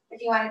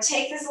 If you want to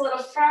take this a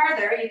little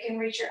farther, you can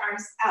reach your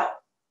arms out.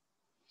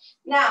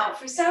 Now,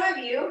 for some of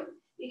you,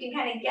 you can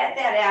kind of get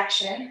that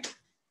action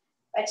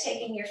by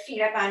taking your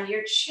feet up onto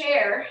your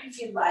chair, if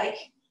you'd like,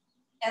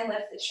 and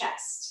lift the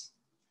chest.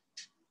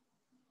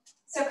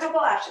 So a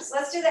couple options.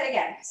 Let's do that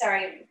again.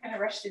 Sorry, I kind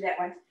of rushed through that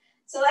one.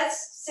 So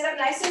let's sit up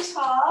nice and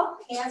tall,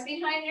 hands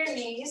behind your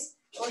knees.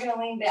 We're going to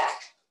lean back.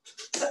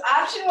 So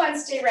option one,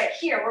 stay right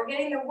here. We're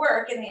getting the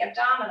work in the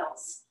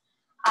abdominals.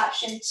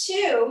 Option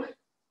two,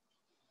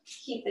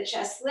 keep the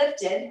chest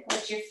lifted,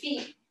 lift your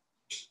feet.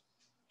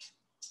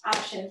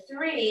 Option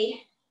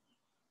three,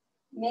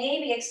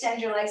 maybe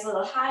extend your legs a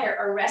little higher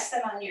or rest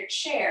them on your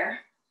chair.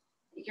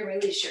 You can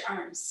release your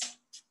arms.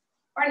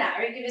 Or not,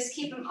 or you can just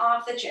keep them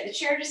off the chair. The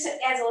chair just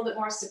adds a little bit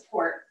more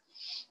support.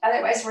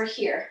 Otherwise, we're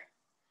here.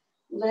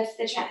 Lift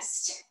the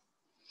chest.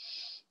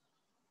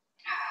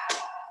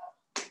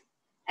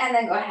 And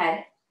then go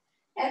ahead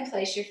and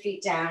place your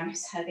feet down.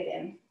 Just hug it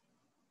in.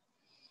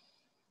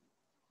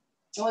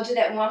 And we'll do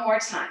that one more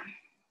time.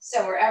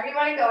 So wherever you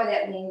want to go with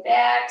it, lean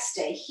back,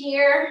 stay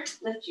here,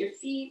 lift your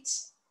feet,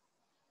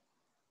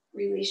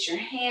 release your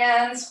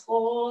hands,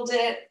 hold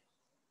it.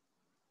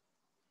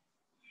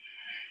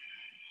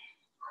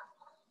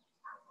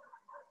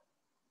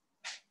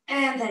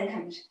 And then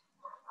come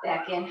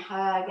back in,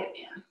 hug it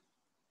in.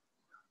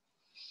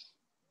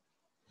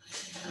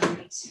 All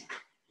right.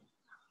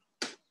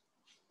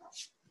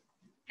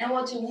 And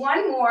we'll do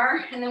one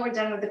more, and then we're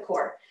done with the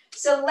core.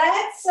 So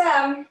let's,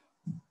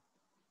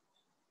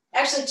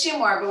 actually two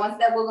more, but once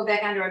that we'll go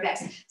back onto our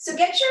backs. So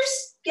get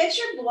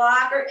your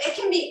block, or it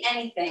can be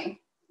anything,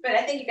 but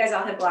I think you guys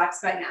all have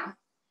blocks by now.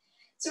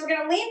 So we're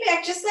gonna lean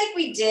back just like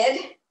we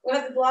did. We'll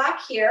have the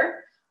block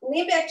here.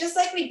 Lean back just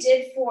like we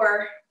did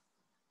for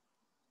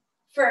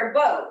a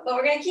boat, but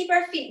we're gonna keep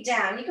our feet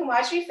down. You can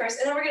watch me first,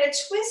 and then we're gonna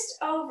twist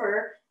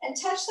over and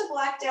touch the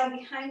block down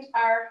behind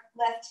our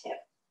left hip.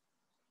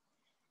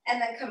 And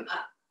then come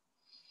up.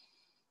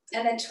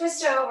 And then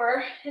twist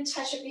over and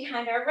touch it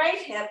behind our right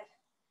hip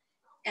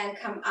and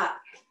come up.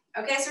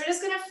 Okay, so we're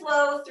just gonna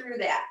flow through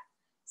that.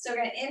 So we're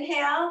gonna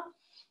inhale,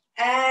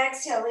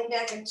 exhale, lean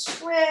back and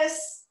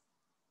twist.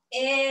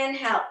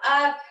 Inhale,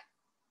 up,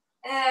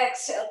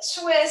 exhale,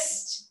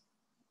 twist.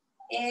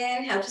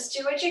 Inhale, just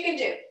do what you can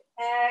do.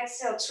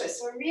 Exhale, twist.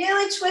 So we're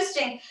really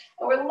twisting,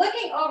 and we're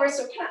looking over,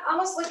 so we're kind of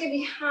almost looking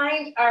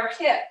behind our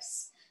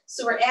hips.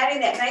 So we're adding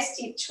that nice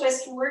deep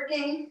twist,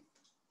 working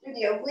through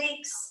the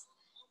obliques.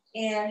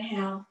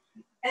 Inhale,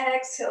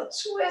 exhale,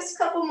 twist,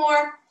 couple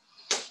more.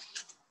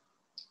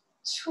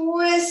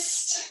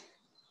 Twist.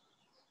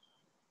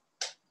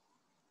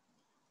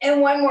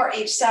 And one more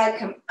each side,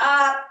 come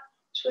up,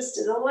 twist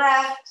to the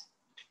left,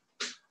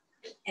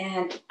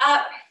 and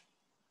up,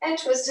 and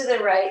twist to the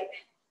right,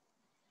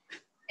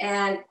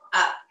 and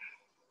up.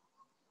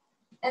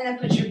 And then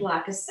put your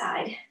block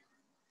aside.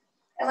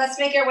 And let's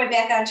make our way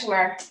back onto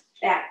our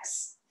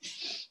backs.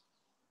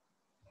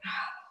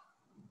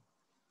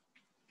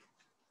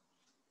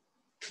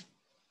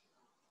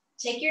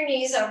 Take your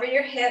knees over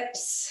your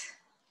hips.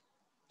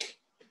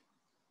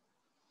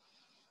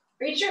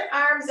 Reach your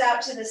arms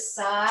out to the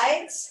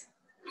sides.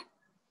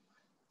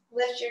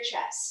 Lift your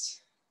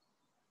chest.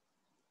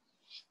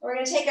 We're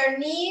going to take our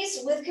knees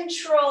with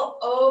control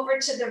over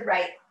to the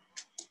right.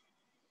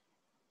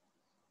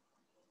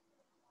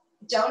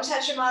 Don't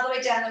touch them all the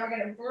way down, then we're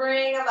going to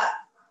bring them up.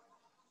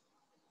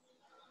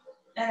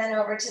 And then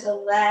over to the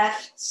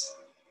left.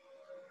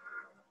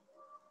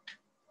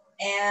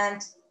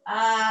 And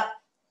up.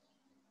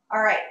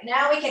 All right,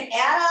 now we can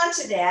add on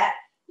to that.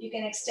 You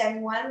can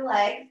extend one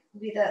leg,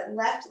 be the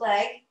left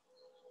leg,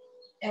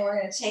 and we're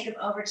going to take them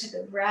over to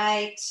the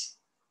right.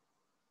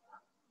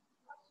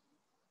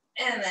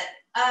 And then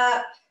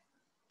up.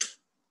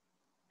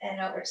 And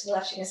over to the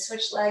left. You can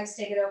switch legs,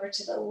 take it over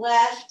to the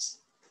left.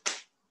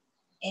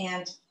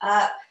 And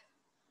up.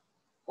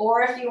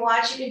 Or if you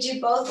want, you can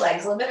do both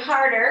legs a little bit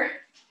harder.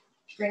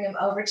 Bring them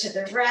over to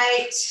the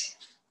right.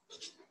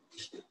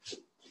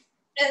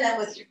 And then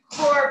with your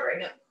core, bring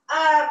them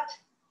up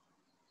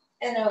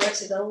and over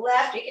to the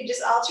left. You can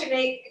just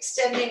alternate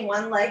extending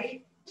one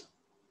leg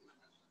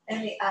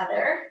And the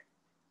other.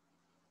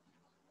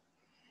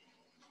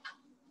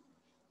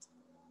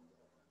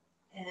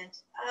 And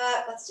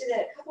let's do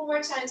that a couple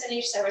more times on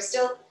each side. We're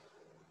still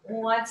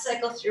one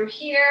cycle through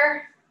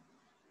here.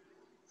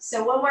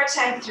 So one more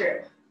time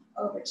through.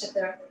 Over to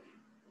the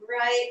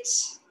right.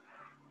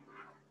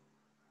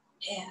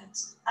 And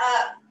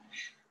up.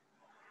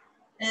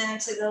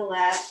 And to the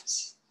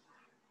left.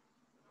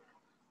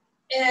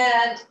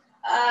 And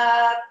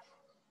up.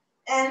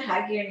 And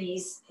hug your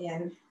knees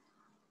in.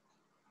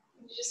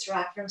 Just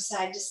rock from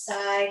side to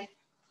side.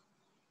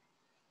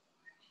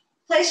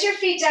 Place your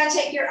feet down,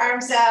 take your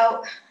arms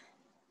out.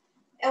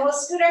 And we'll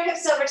scoot our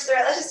hips over to the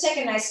right. Let's just take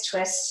a nice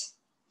twist.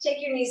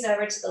 Take your knees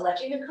over to the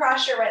left. You can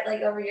cross your right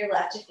leg over your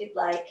left if you'd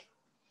like.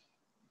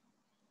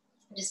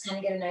 Just kind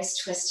of get a nice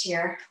twist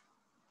here.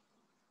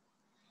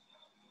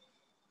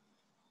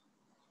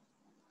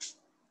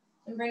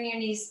 And bring your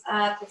knees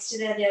up. Let's do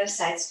that on the other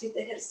side. Scoot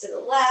the hips to the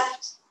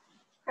left.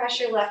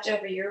 Cross your left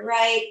over your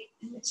right.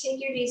 And then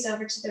take your knees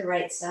over to the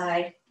right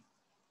side.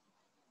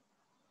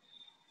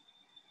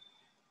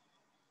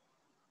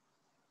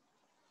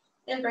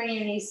 Then bring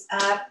your knees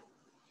up.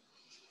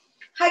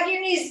 Hug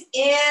your knees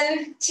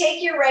in.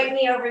 Take your right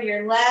knee over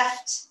your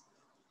left.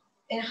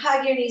 And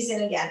hug your knees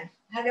in again.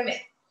 Hug them in.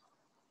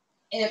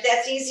 And if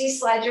that's easy,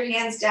 slide your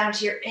hands down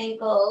to your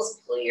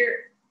ankles. Pull your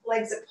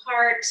legs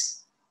apart.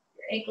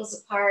 Your ankles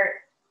apart.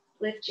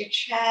 Lift your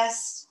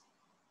chest.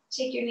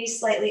 Take your knees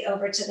slightly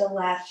over to the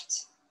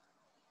left.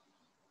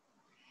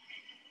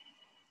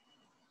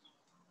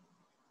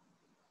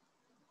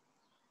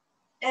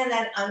 And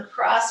then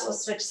uncross, we'll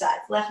switch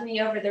sides. Left knee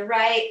over the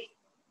right.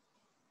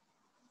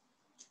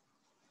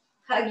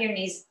 Hug your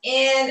knees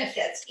in. If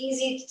that's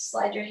easy,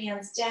 slide your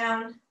hands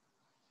down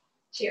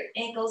to your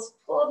ankles.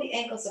 Pull the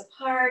ankles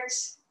apart.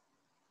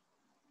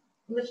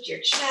 Lift your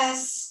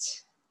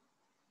chest.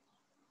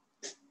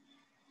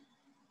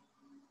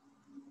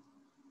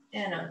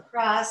 And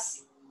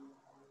uncross.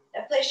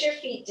 Now place your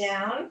feet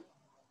down.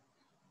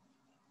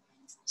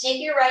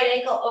 Take your right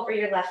ankle over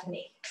your left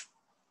knee.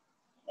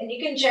 And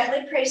you can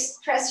gently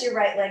press your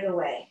right leg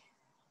away.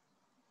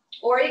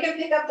 Or you can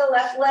pick up the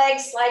left leg,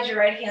 slide your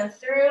right hand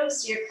through,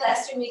 so you're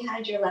clasping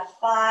behind your left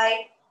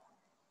thigh.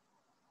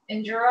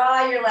 And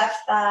draw your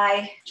left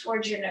thigh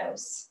towards your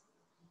nose.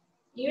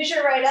 Use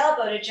your right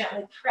elbow to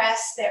gently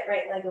press that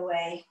right leg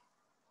away.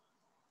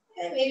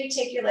 And maybe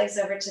take your legs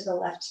over to the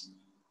left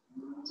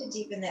to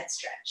deepen that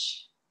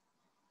stretch.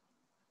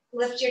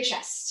 Lift your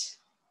chest.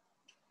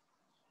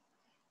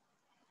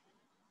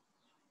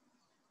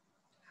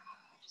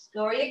 Just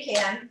go where you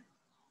can.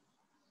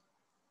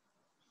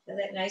 Feel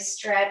that nice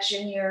stretch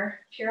in your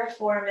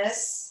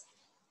piriformis.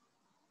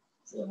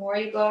 So the more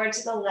you go over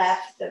to the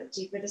left, the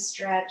deeper the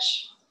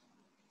stretch.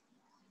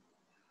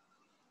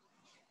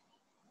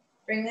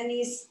 Bring the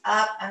knees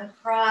up,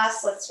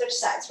 uncross. Let's switch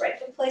sides. Right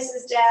foot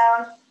places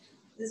down.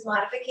 This is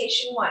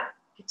modification one.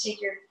 You can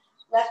take your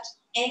left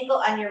ankle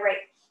on your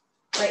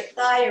right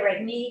thigh, your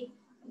right knee,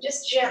 and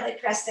just gently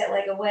press that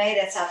leg away.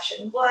 That's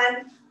option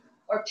one.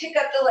 Or pick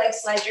up the leg,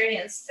 slide your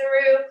hands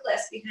through,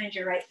 clasp behind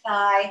your right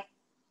thigh.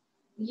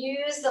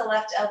 Use the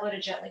left elbow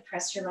to gently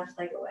press your left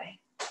leg away.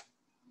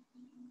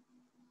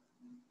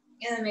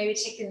 And then maybe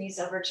take the knees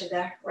over to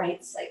the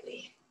right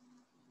slightly.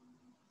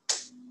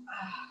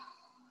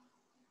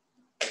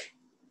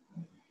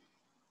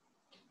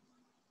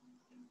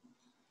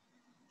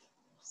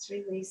 Just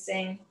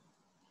releasing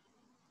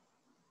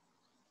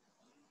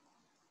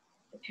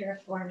the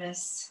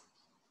piriformis.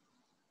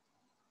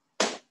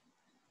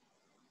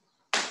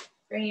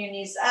 Bring your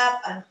knees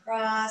up,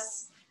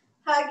 uncross.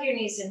 Hug your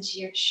knees into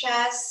your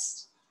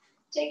chest.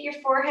 Take your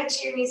forehead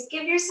to your knees.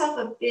 Give yourself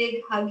a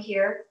big hug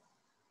here.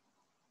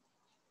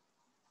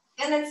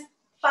 And then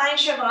find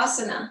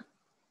Shavasana.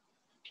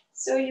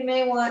 So you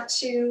may want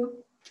to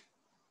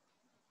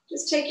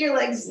just take your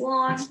legs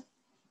long.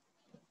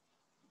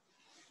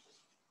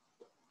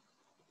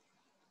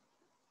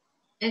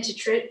 Into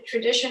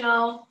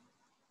traditional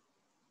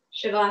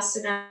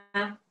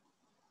Shavasana.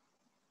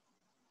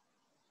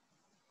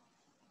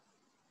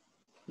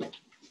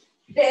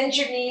 Bend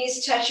your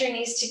knees, touch your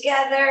knees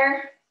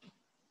together.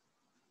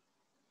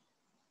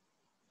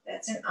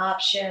 That's an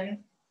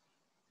option.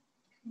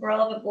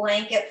 Roll up a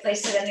blanket,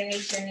 place it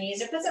underneath your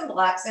knees, or put some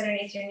blocks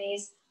underneath your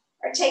knees,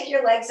 or take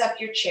your legs up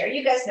your chair.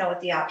 You guys know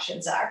what the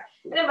options are.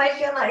 And it might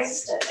feel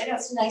nice to, I know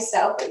it's nice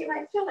out, but you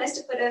might feel nice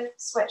to put a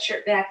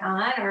sweatshirt back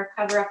on or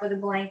cover up with a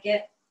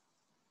blanket.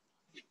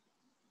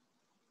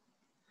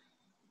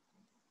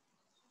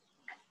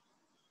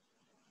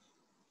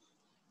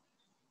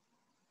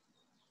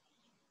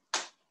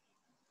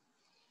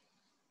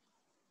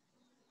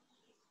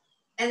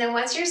 And then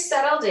once you're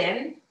settled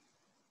in,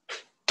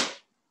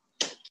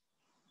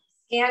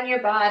 scan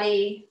your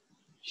body,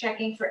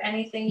 checking for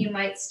anything you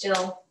might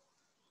still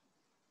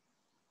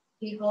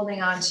be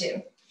holding on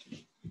to.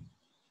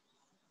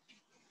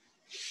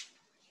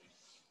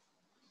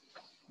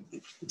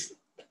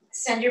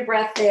 Send your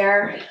breath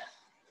there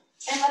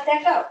and let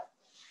that go.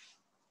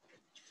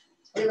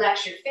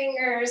 Relax your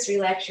fingers,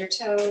 relax your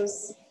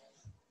toes.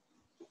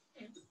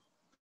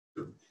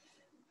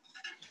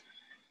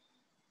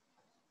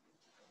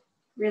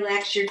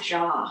 Relax your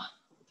jaw.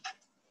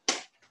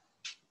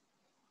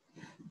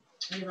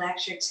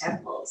 Relax your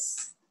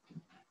temples.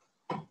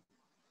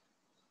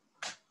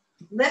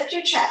 Lift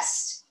your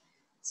chest.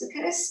 So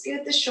kind of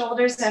scoot the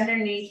shoulders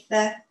underneath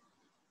the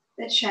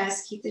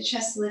chest. Keep the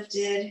chest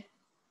lifted.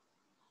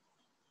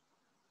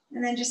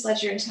 And then just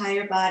let your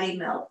entire body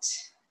melt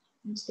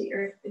into the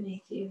earth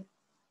beneath you.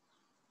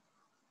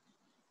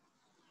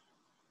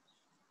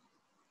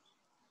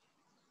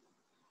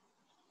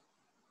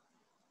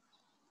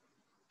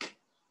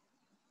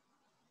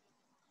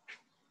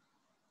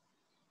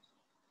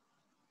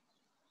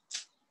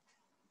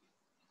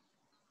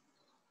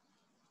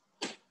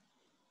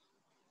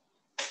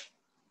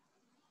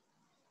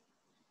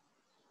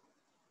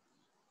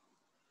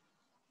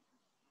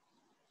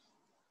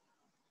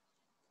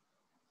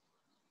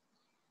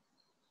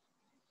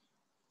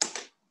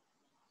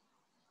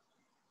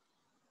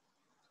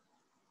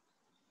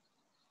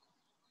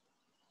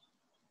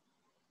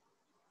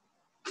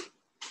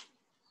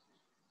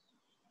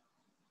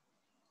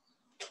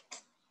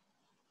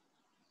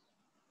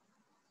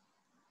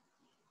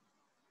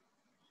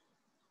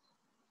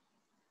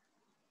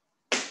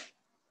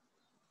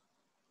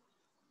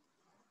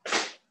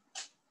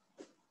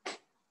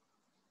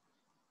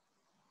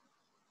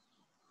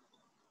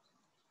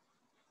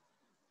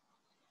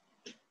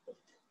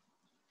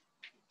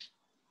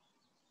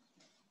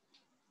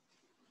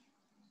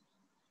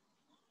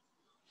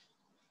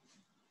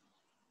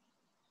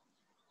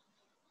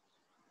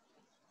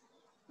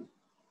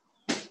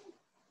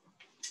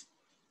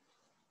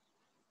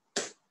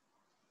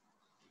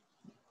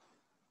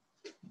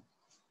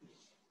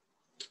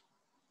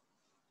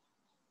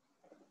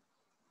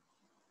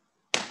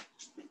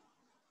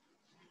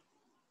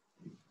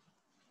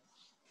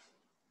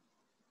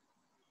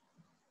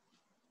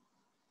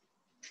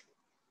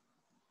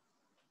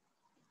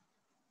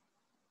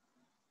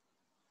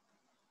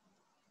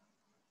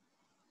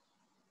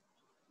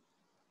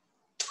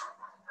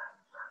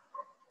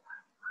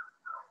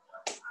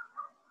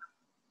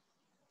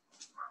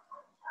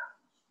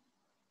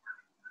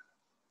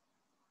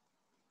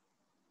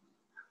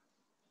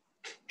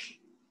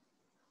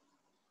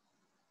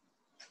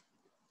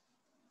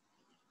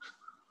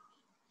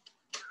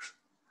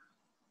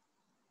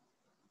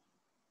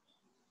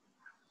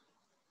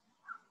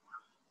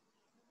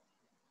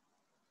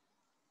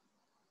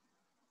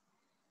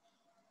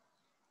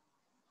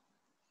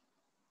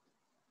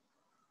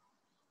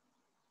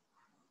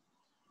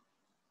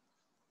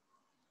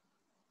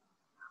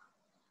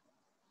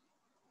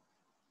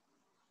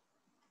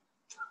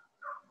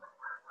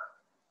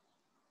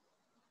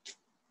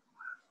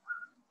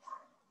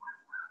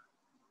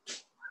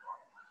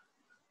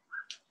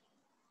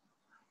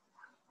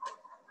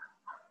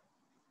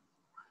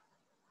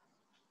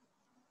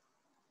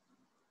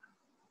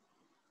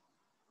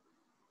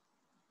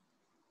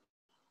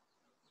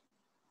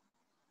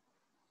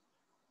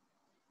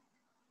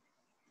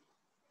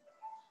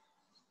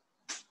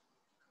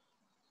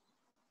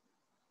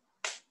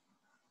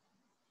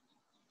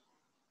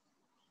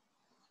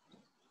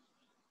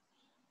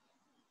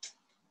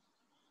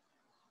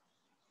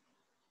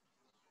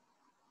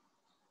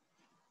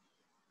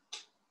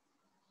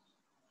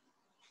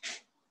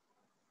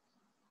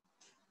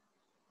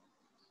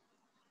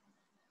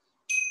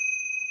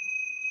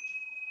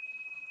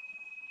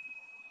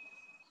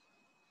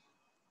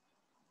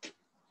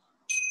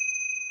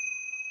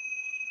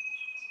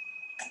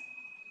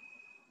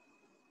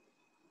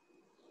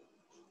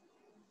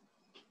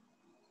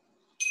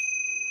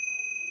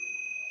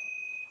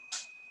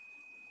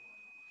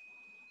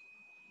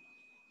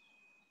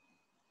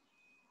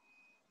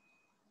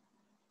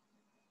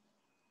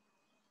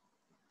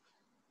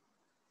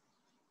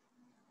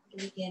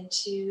 Begin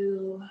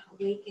to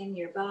awaken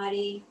your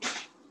body.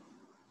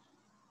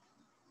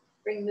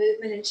 Bring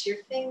movement into your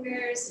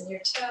fingers and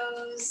your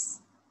toes.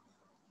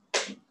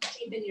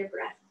 Deepen your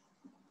breath.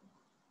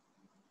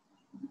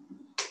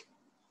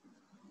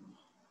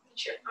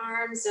 Get your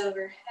arms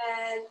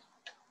overhead.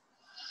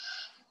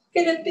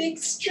 Get a big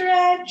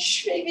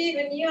stretch, maybe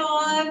even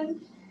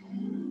yawn.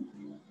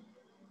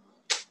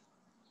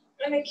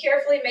 And then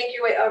carefully make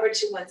your way over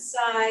to one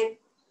side.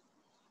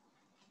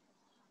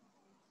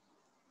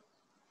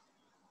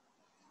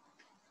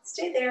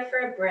 Stay there for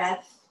a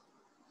breath.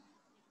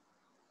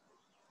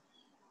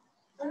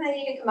 And then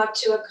you can come up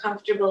to a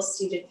comfortable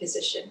seated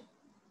position.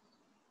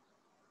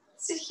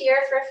 Sit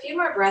here for a few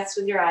more breaths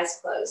with your eyes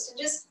closed and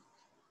just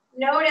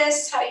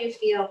notice how you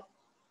feel.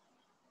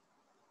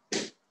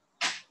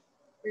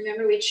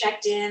 Remember, we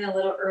checked in a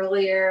little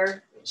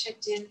earlier. We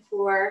checked in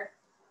for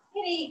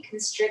any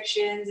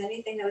constrictions,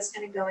 anything that was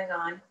kind of going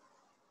on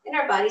in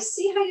our bodies.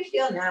 See how you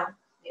feel now.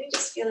 Maybe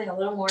just feeling a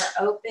little more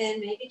open,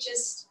 maybe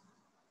just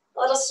a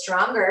little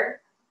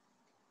stronger,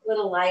 a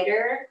little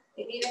lighter,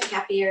 maybe even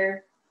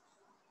happier,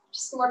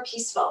 just more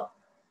peaceful.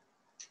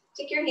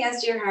 Take your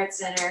hands to your heart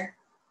center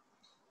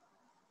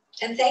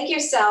and thank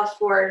yourself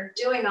for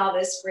doing all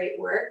this great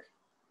work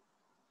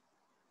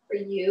for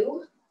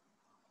you,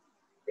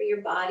 for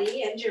your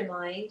body and your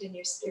mind and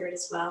your spirit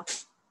as well.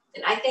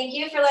 And I thank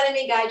you for letting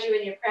me guide you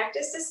in your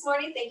practice this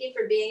morning. Thank you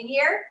for being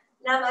here.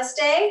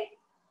 Namaste.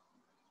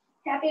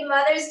 Happy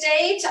Mother's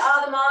Day to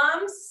all the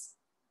moms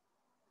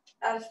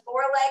of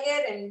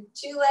four-legged and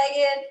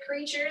two-legged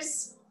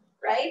creatures,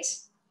 right?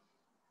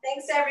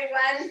 Thanks,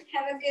 everyone.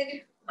 Have a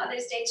good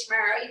Mother's Day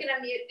tomorrow. You can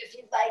unmute if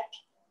you'd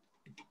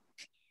like.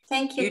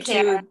 Thank you, You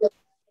Karen. too.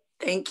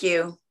 Thank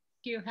you. Thank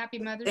you. Happy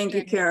Mother's Thank Day.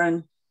 you,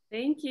 Karen.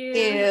 Thank you.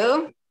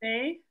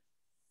 Day.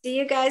 See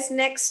you guys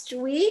next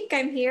week.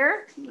 I'm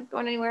here. I'm not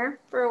going anywhere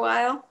for a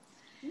while.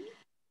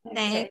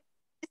 Thanks.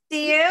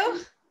 See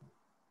you.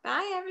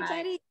 Bye,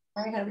 everybody.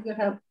 Bye. Have a good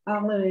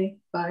holiday.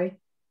 Bye.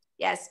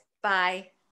 Yes, bye.